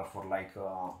here for like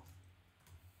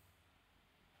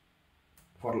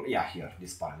here,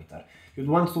 this parameter. You'd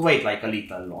want to wait like a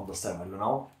little on the server,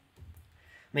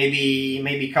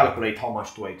 Maybe calculate how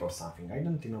much to wait or something. I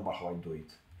don't remember how I do it.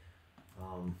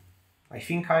 I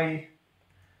think I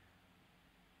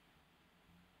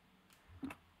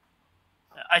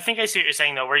think I see what you're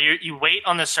saying though, where you wait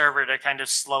on the server to kind of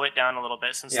slow it down a little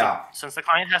bit since the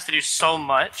client has to do so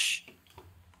much.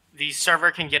 The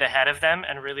server can get ahead of them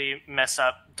and really mess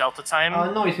up delta time.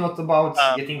 No, it's not about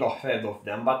getting ahead of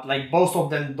them, but like both of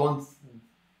them don't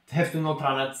have to not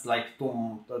run at like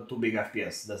too big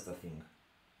FPS. That's the thing.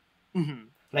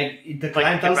 Like the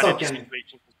client also can.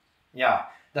 Yeah,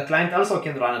 the client also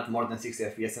can run at more than 60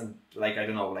 FPS, and like I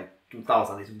don't know, like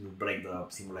 2000, it will break the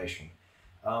simulation.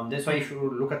 That's why if you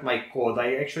look at my code,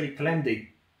 I actually claim the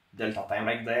delta time.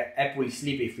 Like the app will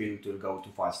sleep if it will go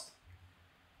too fast.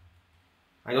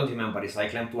 I don't remember, it's like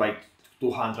claimed to like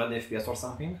 200 FPS or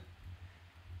something.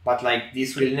 But like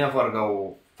this will never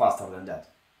go faster than that.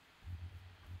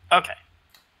 Okay.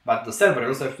 But the server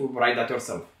also have to write that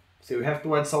yourself. So you have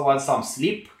to add some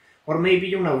sleep, or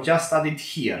maybe just add it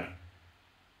here.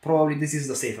 Probably this is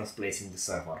the safest place in the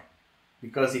server.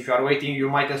 Because if you are waiting, you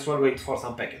might as well wait for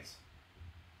some packets.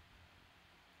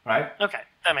 Right? Okay,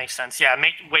 that makes sense. Yeah,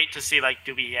 wait to see like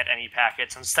do we get any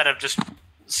packets instead of just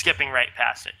skipping right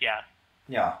past it. Yeah.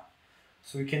 Yeah.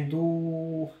 So you can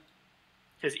do.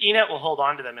 Because eNet will hold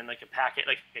on to them in like a packet,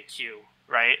 like a queue,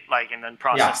 right? Like and then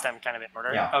process them kind of in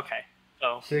order. Yeah. Okay.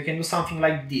 So you can do something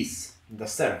like this in the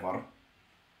server.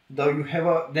 Though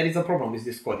there is a problem with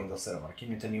this code in the server.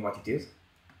 Can you tell me what it is?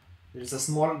 There is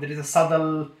a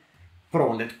subtle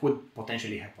problem that could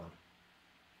potentially happen.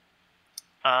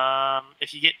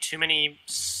 If you get too many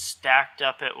stacked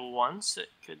up at once, it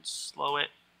could slow it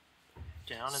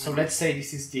down. So let's say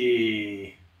this is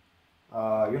the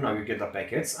you know, you get the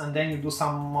packets, and then you do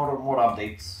some more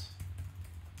updates.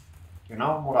 You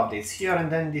know, more updates here,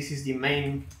 and then this is the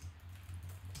main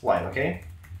while, okay?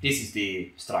 This is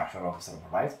the structure of the server,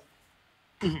 right?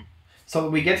 So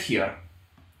we get here,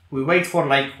 we wait for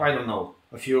like, I don't know,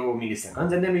 a few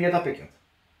milliseconds, and then we get a packet.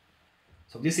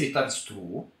 So this returns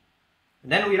true,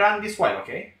 and then we run this while,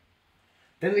 okay?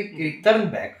 Then we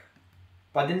return back,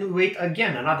 but then we wait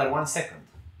again another 1 second.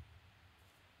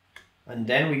 And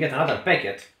then we get another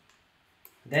packet,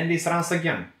 then this runs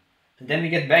again. And then we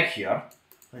get back here,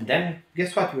 and then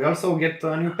guess what? We also get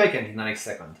a new packet in the next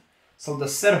second. So the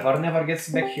server never gets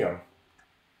back here.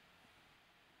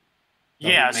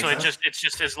 Yeah, so it's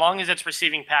just as long as it's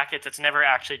receiving packets, it's never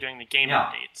actually doing the game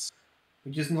updates.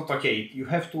 Which is not okay. You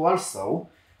have to also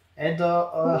add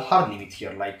a hard limit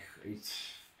here, like it's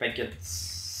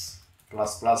packets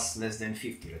plus less than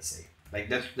 50, let's say. Like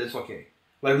that's okay.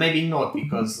 Well, maybe not,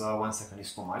 because 1 second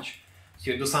is too much. So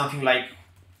you do something like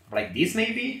this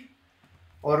maybe?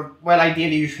 Or, well,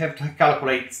 ideally you have to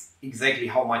calculate exactly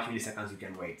how much milliseconds you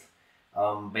can wait.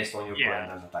 Based on your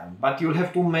plan at the time. But you'll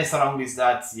have to mess around with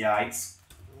that. Yeah, it's,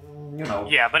 you know.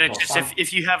 Yeah, but it's just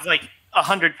if you have like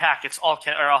 100 packets or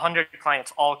 100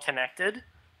 clients all connected,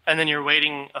 and then you're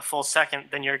waiting a full second,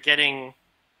 then you're getting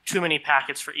too many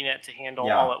packets for eNet to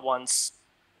handle all at once,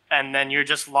 and then you're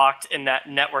just locked in that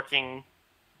networking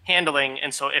handling.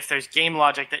 And so if there's game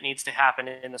logic that needs to happen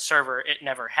in the server, it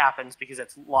never happens because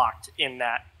it's locked in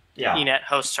that eNet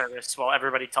host service while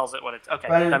everybody tells it what it's... Okay,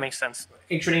 well, that makes sense.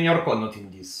 Actually, in your code, not in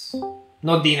this.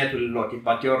 Not the eNet will lock it,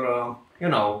 but your, you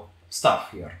know,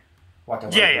 stuff here.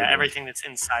 Whatever. Yeah, everything that's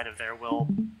inside of there will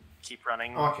keep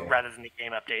running rather than the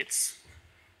game updates.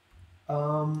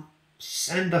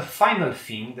 And the final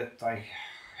thing that I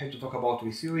had to talk about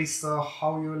with you is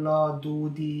how you'll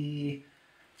do the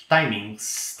timing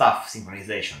stuff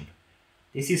synchronization.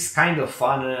 This is kind of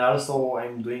fun, and also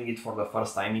I'm doing it for the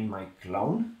first time in my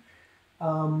clone.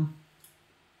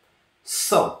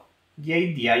 So the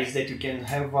idea is that you can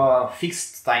have a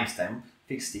fixed timestamp,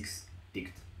 fixed ticks,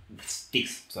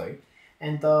 sorry,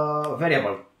 and a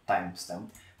variable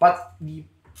timestamp. But the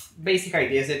basic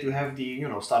idea is that you have the, you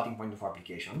know, starting point of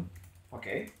application.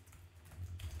 Okay,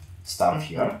 start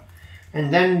here,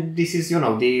 and then this is, you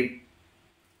know, the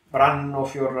run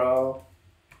of your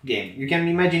game. You can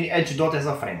imagine each dot as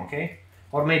a frame, okay,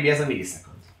 or maybe as a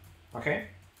millisecond, okay.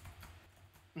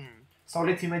 So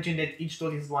let's imagine that each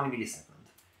dot is 1 millisecond.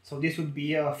 So this would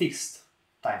be a fixed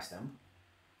timestamp,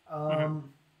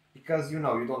 because, you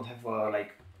know, you don't have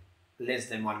like less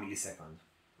than 1 millisecond,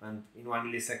 and in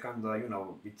 1 millisecond, you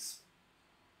know, it's,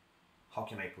 how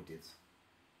can I put it?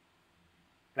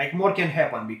 Like more can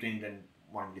happen between than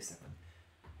 1 millisecond.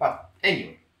 But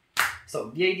anyway,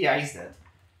 so the idea is that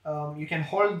you can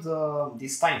hold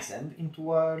this timestamp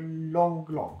into a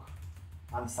long,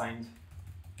 unsigned,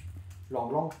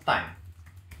 long time.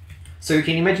 So you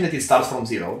can imagine that it starts from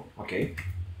 0, okay?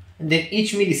 And then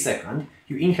each millisecond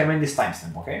you increment this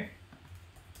timestamp, okay?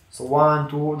 So 1,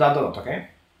 2, dot, okay?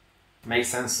 Makes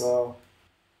sense?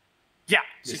 Yeah,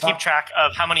 so keep track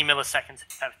of how many milliseconds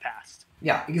have passed.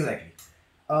 Yeah, exactly.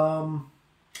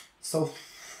 So,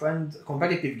 and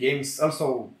competitive games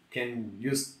also can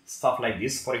use stuff like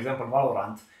this. For example,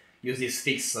 Valorant uses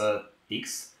fixed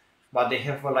ticks, but they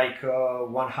have like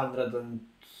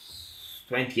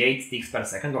 128 ticks per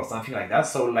second or something like that.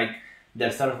 So like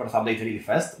their servers update really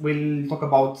fast. We'll talk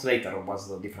about later what's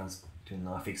the difference between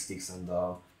fixed ticks and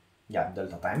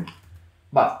delta time.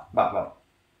 But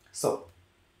so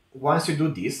once you do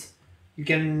this, you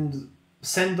can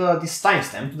send this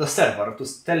timestamp to the server to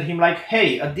tell him like,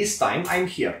 hey, at this time I'm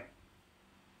here.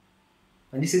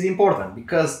 And this is important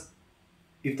because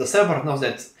if the server knows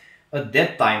that at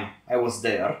that time I was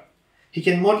there, he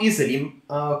can more easily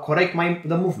correct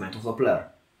the movement of the player.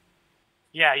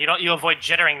 Yeah, you avoid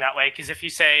jittering that way, because if you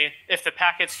say, if the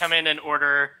packets come in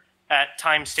order at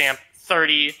timestamp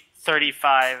 30,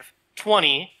 35,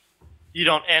 20, you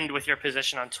don't end with your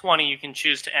position on 20. You can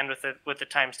choose to end with the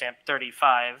timestamp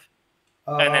 35,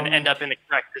 and then end up in the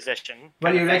correct position.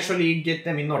 Well, you'll actually get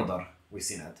them in order with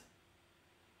eNet.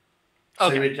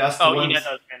 Okay. So you just eNet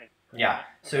does manage. Yeah,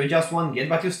 so you just won't get,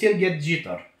 but you still get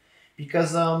jitter,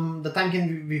 because the time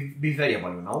can be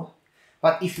variable, you know.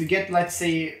 But if you get, let's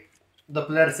say, the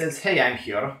player says, hey, I'm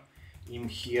here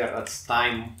at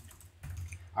time,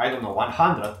 I don't know,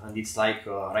 100, and it's like,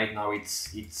 right now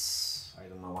it's I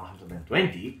don't know,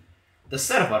 120, the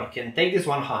server can take this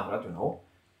 100, you know,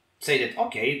 say that,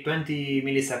 okay, 20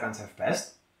 milliseconds have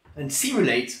passed, and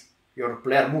simulate your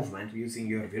player movement using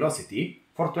your velocity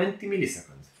for 20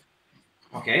 milliseconds.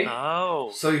 Okay? Oh.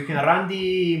 So you can run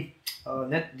the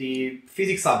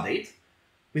physics update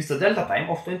with the delta time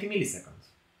of 20 milliseconds.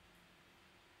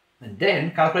 And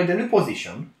then calculate the new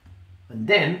position, and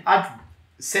then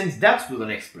send that to the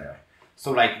next player.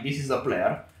 So like this is the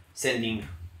player sending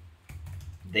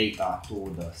data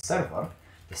to the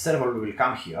server will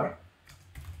come here,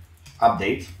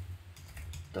 update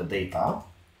the data,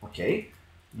 okay,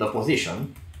 the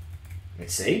position,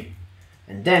 let's say,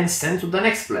 and then send to the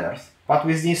next player, but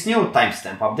with this new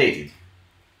timestamp updated,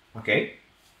 okay?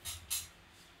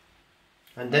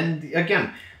 And then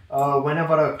again,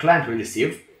 whenever a client will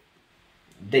receive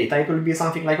data, it will be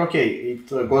something like, okay, it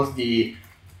got the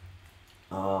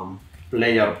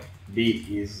player B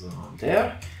is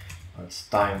there, it's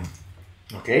time,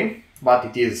 okay, but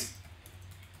it is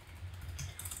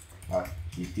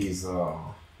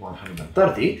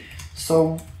 130,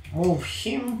 so move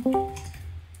him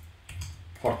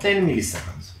for 10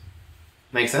 milliseconds.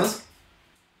 Make sense?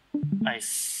 I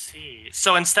see.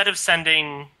 So instead of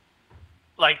sending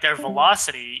like their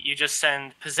velocity, you just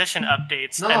send position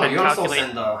updates and then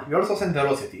calculate. You also send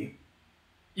velocity.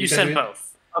 You send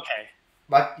both. Okay.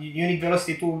 But you need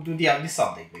velocity to do this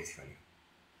update, basically.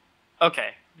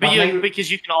 Okay. Because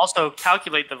you can also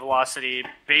calculate the velocity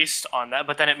based on that,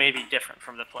 but then it may be different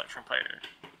from player to player.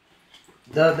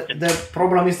 The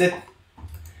problem is that,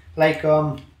 like,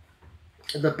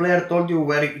 the player told you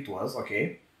where it was,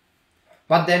 okay,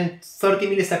 but then 30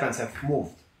 milliseconds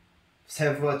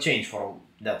have changed for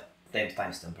that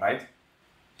timestamp, right?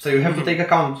 So you have to take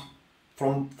account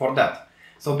for that.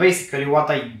 So basically what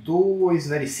I do is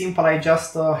very simple. I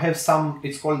just have some,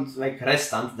 it's called like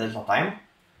restant delta time.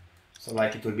 So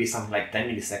like it will be something like 10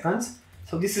 milliseconds.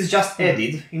 So this is just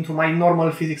added into my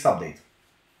normal physics update.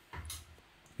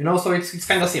 You know, so it's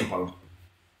kind of simple.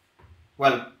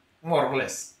 Well, more or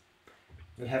less.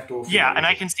 You'll have to. Yeah, and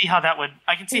I can see how that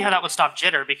would stop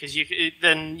jitter, because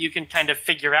then you can kind of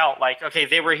figure out like, okay,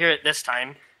 they were here at this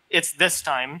time. It's this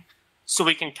time. So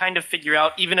we can kind of figure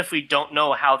out, even if we don't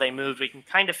know how they moved, we can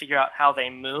kind of figure out how they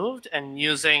moved, and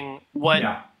using what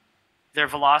their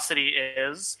velocity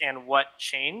is and what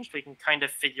changed, we can kind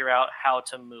of figure out how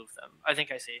to move them. I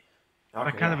think I see.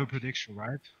 Okay, kind of a prediction,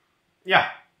 right? Yeah,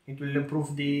 it will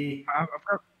improve the...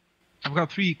 I've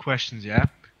got 3 questions, yeah?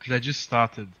 Because I just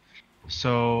started.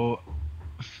 So,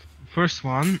 first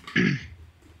one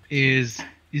is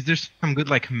there some good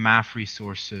like math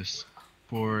resources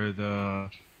for the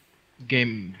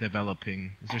game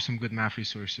developing? Is there some good math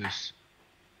resources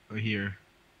here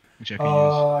which I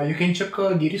can use? You can check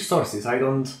the resources. I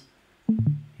don't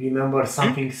remember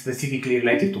something specifically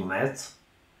related to math.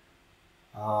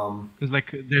 Because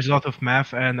like there's a lot of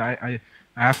math, and I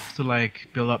have to like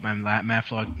build up my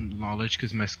math knowledge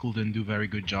because my school didn't do a very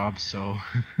good job. So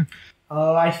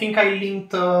I think I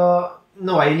linked.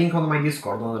 No, I link on my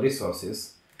Discord on the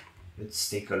resources. Let's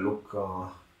take a look.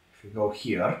 If you go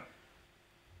here,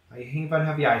 I even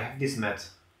have I have this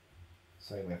math.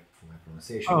 Sorry for my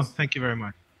pronunciation. Oh, thank you very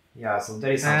much. Yeah, so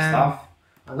there is some stuff,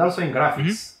 and also in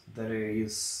graphics there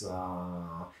is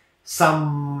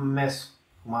some mass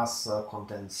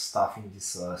content stuff in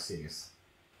this series.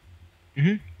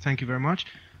 Thank you very much.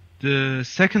 The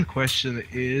second question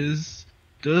is,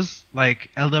 does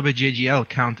like LWJGL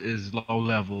count as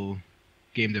low-level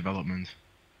game development?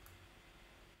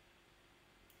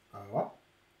 What?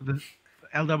 The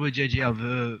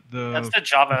LWJGL, the That's the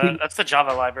Java. That's the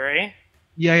Java library.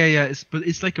 Yeah. But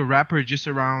it's like a wrapper just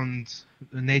around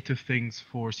the native things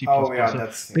for C++. Oh yeah, so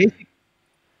that's.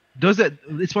 Does that?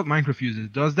 It's what Minecraft uses.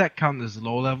 Does that count as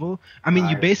low level? I mean,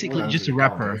 you basically just a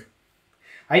wrapper.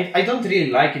 I don't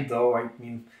really like it though. I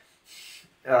mean,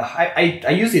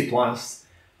 I used it once.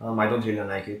 I don't really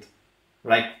like it.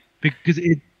 Like because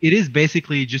it is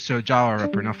basically just a Java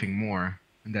wrapper, nothing more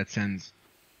in that sense.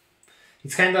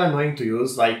 It's kind of annoying to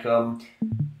use. Like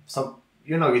so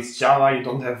you know, it's Java. You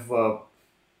don't have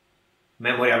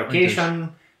memory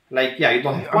allocation. Like yeah, you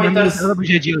don't have pointers. I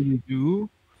mean,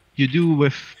 you do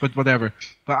with, but whatever.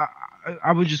 But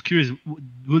I was just curious,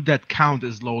 would that count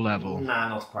as low level? Nah,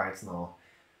 not quite. No.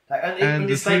 Like, and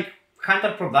it's like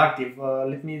counterproductive.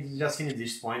 Let me just finish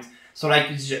this point. So like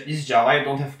it's Java, you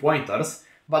don't have pointers,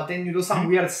 but then you do some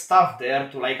weird stuff there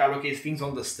to like allocate things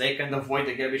on the stack and avoid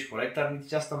the garbage collector, and it's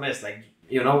just a mess. Like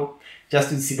you know,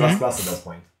 just in C++ at that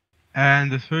point.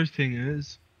 And the third thing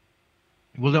is,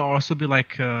 will there also be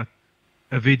like a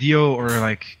video or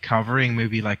like covering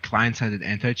maybe like client-sided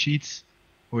anti-cheats,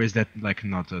 or is that like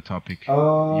not a topic?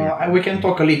 We can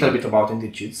talk a little bit about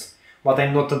anti-cheats, but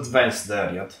I'm not advanced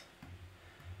there yet.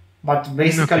 But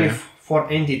basically, for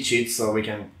anti-cheats, we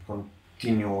can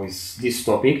continue with this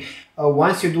topic.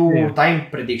 Once you do time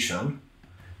prediction,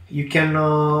 you can,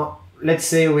 let's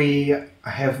say I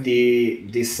have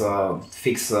this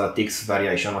fix ticks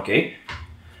variation, okay?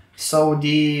 So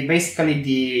this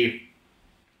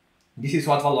is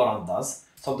what Valorant does.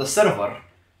 So the server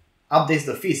updates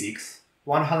the physics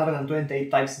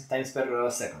 128 times per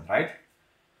second, right?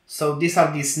 So these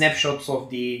are the snapshots of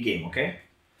the game, okay?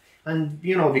 And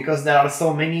you know, because there are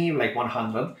so many, like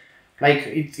 100, like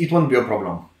it won't be a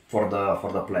problem for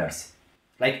the players.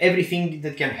 Like everything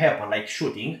that can happen, like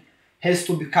shooting, has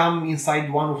to become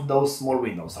inside one of those small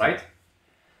windows, right?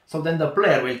 So then the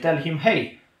player will tell him,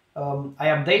 hey, I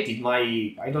updated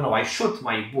I don't know, I shoot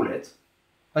my bullet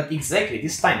at exactly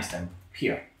this timestamp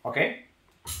here, okay?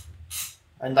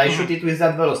 And I shoot it with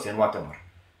that velocity and whatever.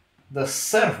 The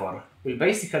server will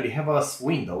basically have a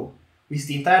window with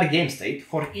the entire game state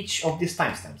for each of these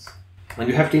timestamps. And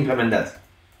you have to implement that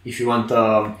if you want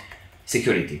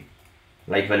security,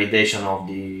 like validation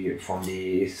from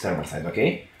the server side,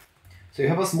 okay? So you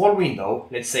have a small window,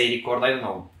 let's say record, I don't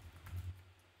know,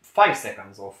 5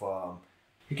 seconds of,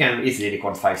 you can easily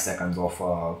record 5 seconds of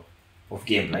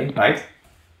gameplay, right?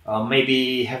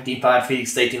 Maybe have the entire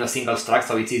physics state in a single struct,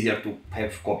 so it's easier to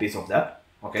have copies of that,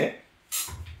 okay?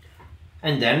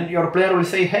 And then your player will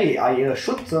say, hey, I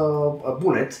shoot a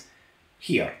bullet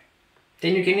here.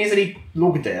 Then you can easily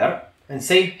look there and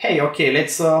say, hey, okay,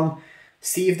 let's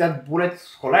see if that bullet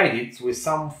collided with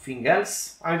something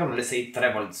else. I don't know, let's say it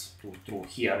traveled through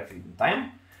here in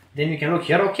time. Then you can look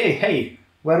here, okay, hey,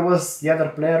 where was the other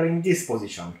player in this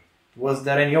position? Was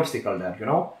there any obstacle there, you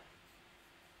know?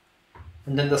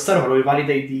 And then the server will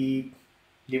validate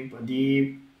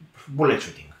the bullet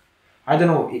shooting. I don't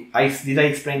know, did I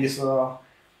explain this well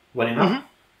enough?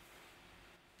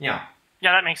 Yeah.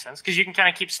 Yeah, that makes sense, because you can kind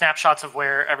of keep snapshots of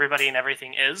where everybody and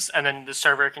everything is, and then the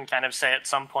server can kind of say at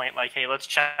some point, like, hey, let's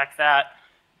check that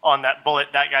on that bullet.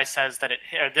 That guy says that it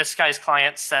hit, or this guy's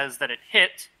client says that it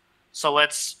hit, so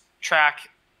let's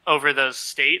track over those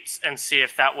states and see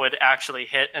if that would actually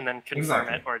hit and then confirm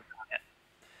it or not it.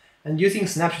 And using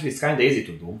snapshots is kind of easy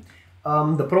to do.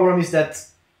 The problem is that,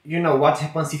 you know, what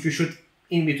happens if you shoot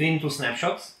in between two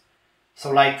snapshots?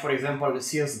 So, like for example, the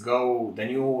CS:GO, the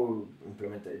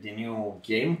new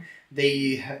game,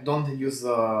 they don't use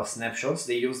snapshots.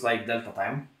 They use like delta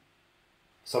time.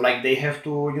 So, like they have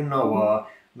to, you know,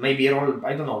 maybe roll.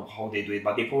 I don't know how they do it,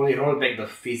 but they probably roll back the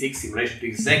physics simulation to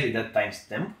exactly that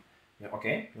timestamp.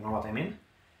 Okay, you know what I mean.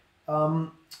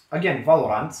 Again,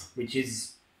 Valorant, which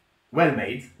is well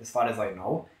made as far as I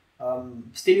know,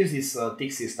 still uses this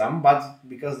tick system, but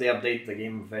because they update the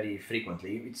game very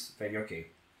frequently, it's very okay.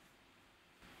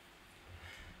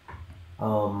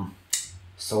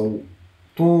 So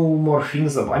one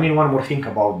more thing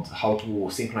about how to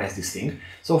synchronize this thing.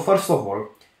 So first of all,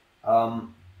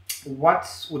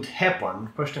 what would happen,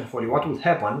 question for you, what would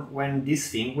happen when this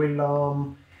thing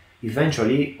will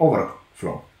eventually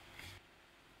overflow?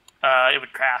 It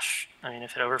would crash. I mean,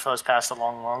 if it overflows past the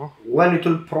long. Well, it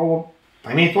will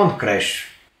it won't crash.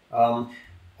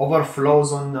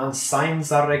 Overflows on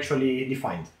signs are actually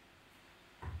defined.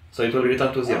 So it will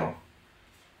return to zero.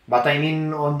 But I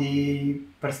mean on the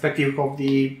perspective of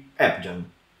the app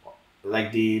gen,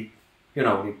 like the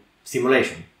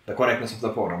simulation, the correctness of the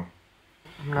program.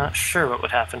 I'm not sure what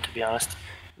would happen, to be honest.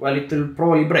 Well, it will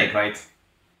probably break, right?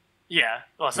 Yeah,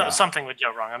 well, something would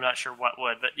go wrong. I'm not sure what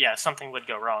would, but yeah, something would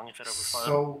go wrong if it overflowed.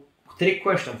 So, trick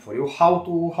question for you, how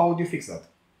do you fix that?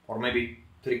 Or maybe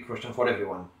trick question for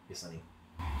everyone listening.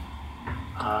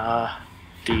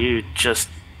 Do you just...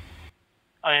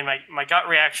 I mean, my gut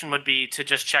reaction would be to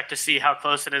just check to see how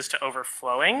close it is to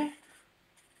overflowing,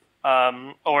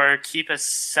 or keep a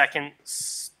second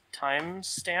time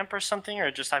stamp or something,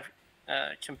 or just have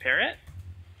compare it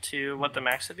to what the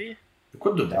max would be. You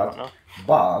could do that,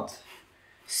 but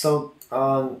so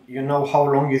you know how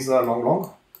long is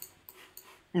long?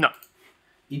 No.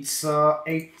 It's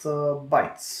 8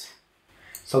 bytes.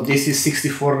 So this is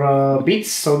 64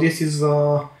 bits. So this is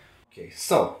okay.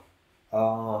 So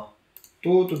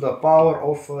 2 to the power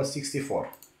of 64.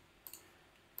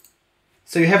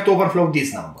 So you have to overflow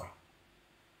this number.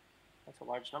 That's a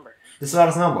large number. This is a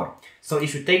large number. So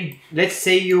if you take, let's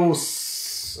say you,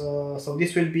 so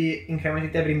this will be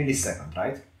incremented every millisecond,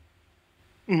 right?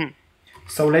 Mm-hmm.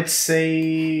 So let's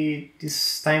say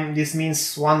this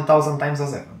means 1000 times a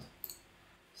second.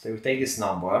 So you take this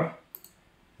number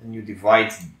and you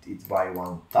divide it by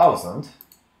 1000.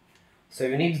 So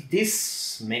you need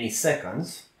this many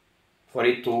seconds for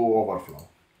it to overflow.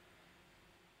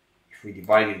 If we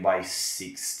divide it by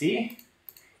 60,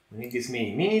 we need this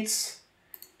many minutes,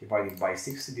 divided by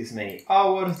 60, this many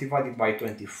hours, divided by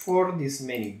 24, this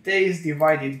many days,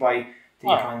 divided by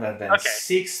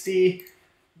 360,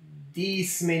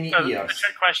 these many So years. the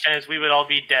trick question is we would all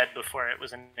be dead before it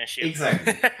was an issue.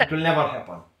 Exactly. It will never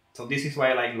happen. So this is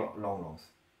why I like long loans.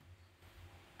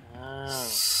 Oh.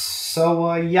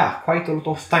 So yeah, quite a lot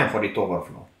of time for it to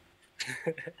overflow.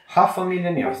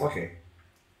 500,000 years, okay.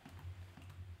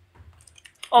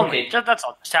 Only, Okay. that's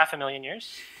all, just 500,000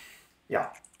 years. Yeah.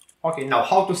 Okay, now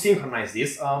how to synchronize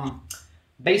this?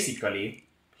 Basically,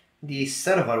 the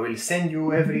server will send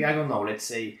you every, I don't know, let's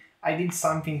say, I did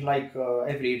something like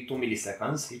every 2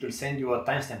 milliseconds, it will send you a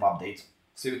timestamp update.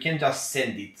 So you can just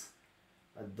send it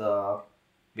at the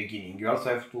beginning. You also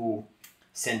have to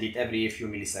send it every few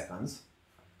milliseconds.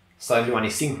 So everyone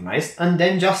is synchronized, and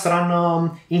then just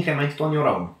run increment it on your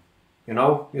own. You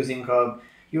know, using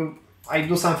I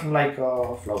do something like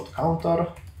float counter.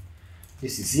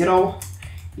 This is 0.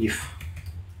 If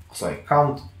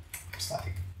count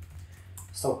static.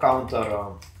 So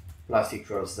counter plus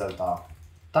equals delta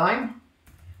time,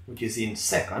 which is in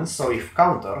seconds. So if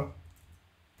counter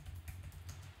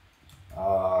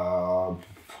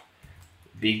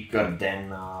bigger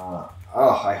than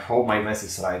I hope my math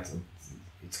is right.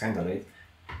 It's kind of late.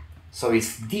 So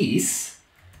it's this.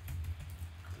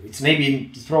 It's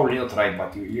probably not right,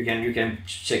 but you can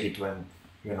check it when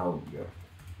you know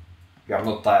you are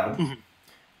not tired.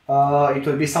 It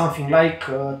will be something like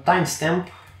timestamp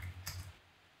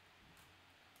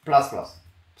plus plus,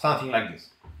 something like this.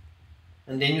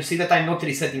 And then you see that I'm not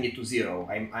resetting it to 0.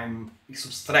 I'm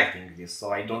subtracting this,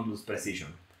 so I don't lose precision.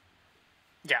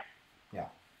 Yeah,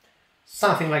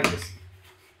 something like this.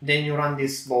 Then you run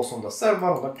this both on the server,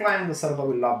 on the client. The server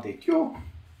will update you,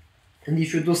 and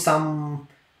if you do some,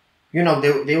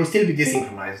 they will still be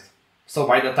desynchronized. So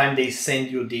by the time they send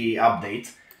you the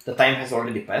update, the time has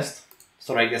already passed.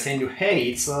 So like they send you, hey,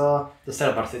 it's the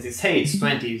server says it's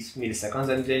 20 milliseconds,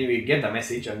 and then you will get the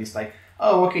message, and it's like,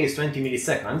 oh, okay, it's 20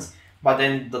 milliseconds, but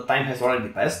then the time has already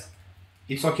passed.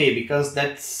 It's okay because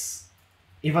that's,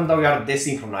 even though you are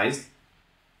desynchronized,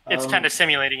 it's kind of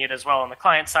simulating it as well on the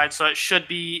client side, so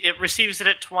it receives it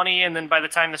at 20, and then by the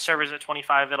time the server's at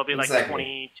 25, it'll be like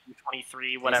 22,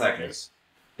 23, whatever it is.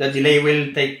 The delay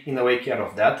will take, in a way, care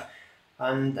of that.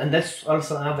 And that's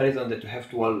also another reason that you have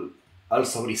to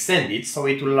also resend it, so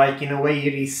it will, like, in a way,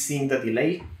 resync the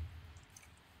delay.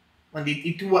 And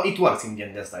it works in the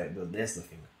end, that's the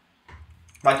thing.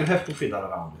 But you have to fiddle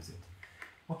around with it.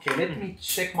 Okay, let me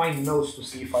check my notes to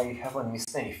see if I haven't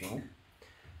missed anything.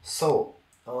 So,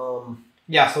 so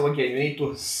again, you need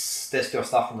to test your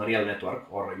stuff on a real network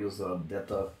or use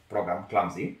that program,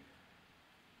 Clumsy.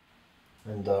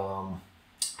 And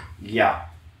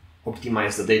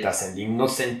optimize the data sending,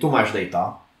 not send too much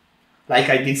data. Like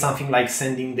I did something like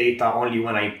sending data only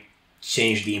when I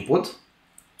change the input.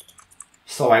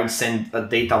 So I would send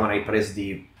data when I press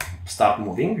the start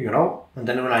moving, and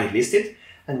then when I list it,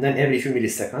 and then every few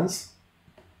milliseconds.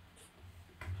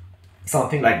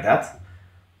 Something like that.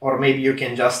 Or maybe you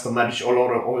can just merge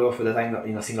all of the data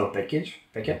in a single packet.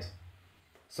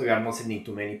 So you are not sending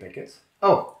too many packets.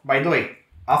 Oh, by the way,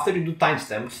 after you do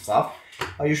timestamp stuff,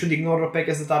 you should ignore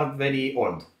packets that are very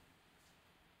old.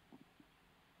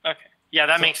 Okay. Yeah,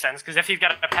 that makes sense. Because if you've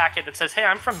got a packet that says, hey,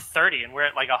 I'm from 30 and we're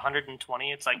at like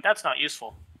 120, it's like, that's not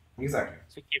useful. Exactly.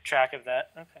 So keep track of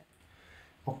that. Okay.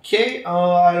 Okay,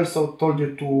 I also told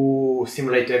you to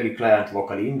simulate every client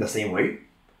locally in the same way.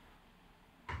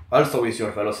 Also with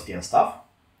your velocity and stuff.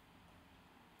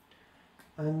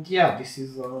 And yeah, this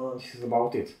is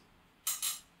about it.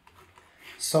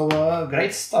 So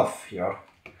great stuff here.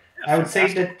 I would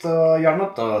say that you are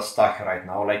not stuck right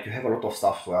now. Like, you have a lot of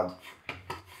stuff to add.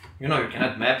 You can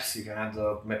add maps, you can add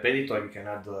map editor, you can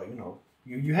add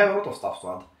you have a lot of stuff to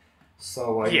add.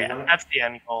 So that's the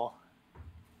end goal.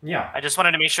 Yeah. I just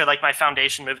wanted to make sure, like, my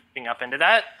foundation moving up into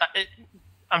that.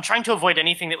 I'm trying to avoid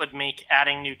anything that would make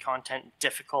adding new content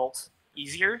difficult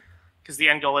easier, because the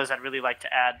end goal is I'd really like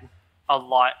to add a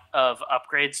lot of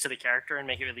upgrades to the character and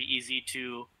make it really easy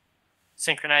to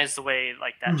synchronize the way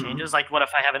like that changes. Like, what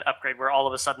if I have an upgrade where all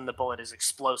of a sudden the bullet is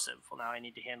explosive? Well, now I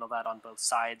need to handle that on both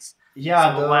sides.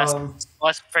 Yeah, so the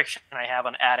less friction I have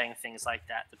on adding things like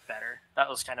that, the better. That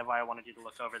was kind of why I wanted you to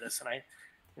look over this,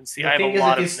 and see. I have a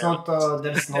lot of notes.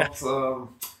 There's not.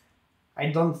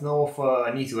 I don't know of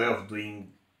an easy way of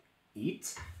doing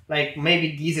it. Like,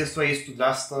 maybe the easiest way is to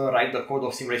just write the code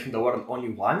of simulating the world only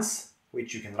once,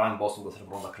 which you can run both on the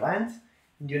server and the client.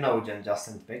 And just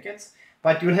send packets.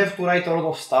 But you'll have to write a lot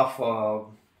of stuff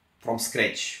from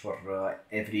scratch for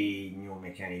every new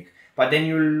mechanic. But then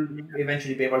you'll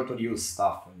eventually be able to reuse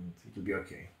stuff, and it'll be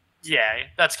okay. Yeah,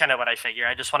 that's kind of what I figure.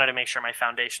 I just wanted to make sure my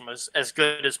foundation was as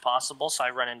good as possible, so I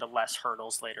run into less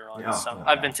hurdles later on.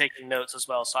 I've been taking notes as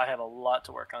well, so I have a lot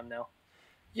to work on now.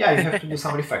 Yeah, you have to do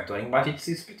some refactoring, but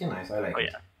it's pretty nice. I like it.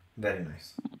 Yeah. Very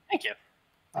nice. Thank you.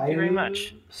 Thank you very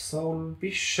much. So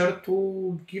be sure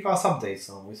to give us updates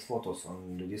with photos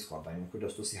on the Discord. I'm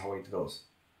curious to see how it goes.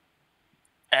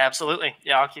 Absolutely.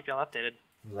 Yeah, I'll keep y'all updated.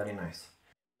 Very nice. Not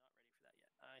ready for that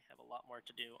yet. I have a lot more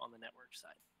to do on the network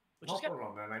side. Which No is good.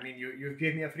 problem, man. I mean, you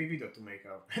gave me a free video to make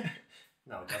up.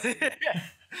 No, just kidding.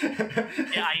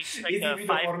 Yeah, I expect Easy a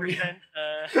video for me. 5%.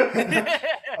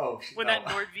 Oh, shit, when no. that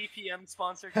NordVPN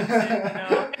sponsor comes in, you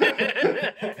know.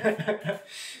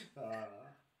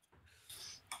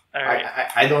 All right.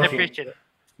 I don't I think. appreciate it.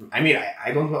 I mean,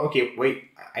 I don't. Okay,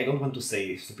 wait. I don't want to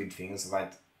say stupid things,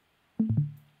 but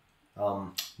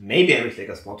maybe I will take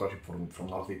a sponsorship from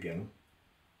NordVPN.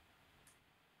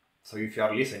 So if you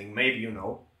are listening, maybe you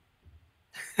know.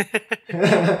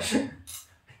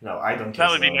 No, I don't.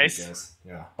 That would be nice. VPNs.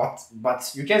 Yeah,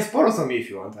 but you can sponsor me if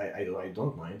you want. I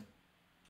don't mind.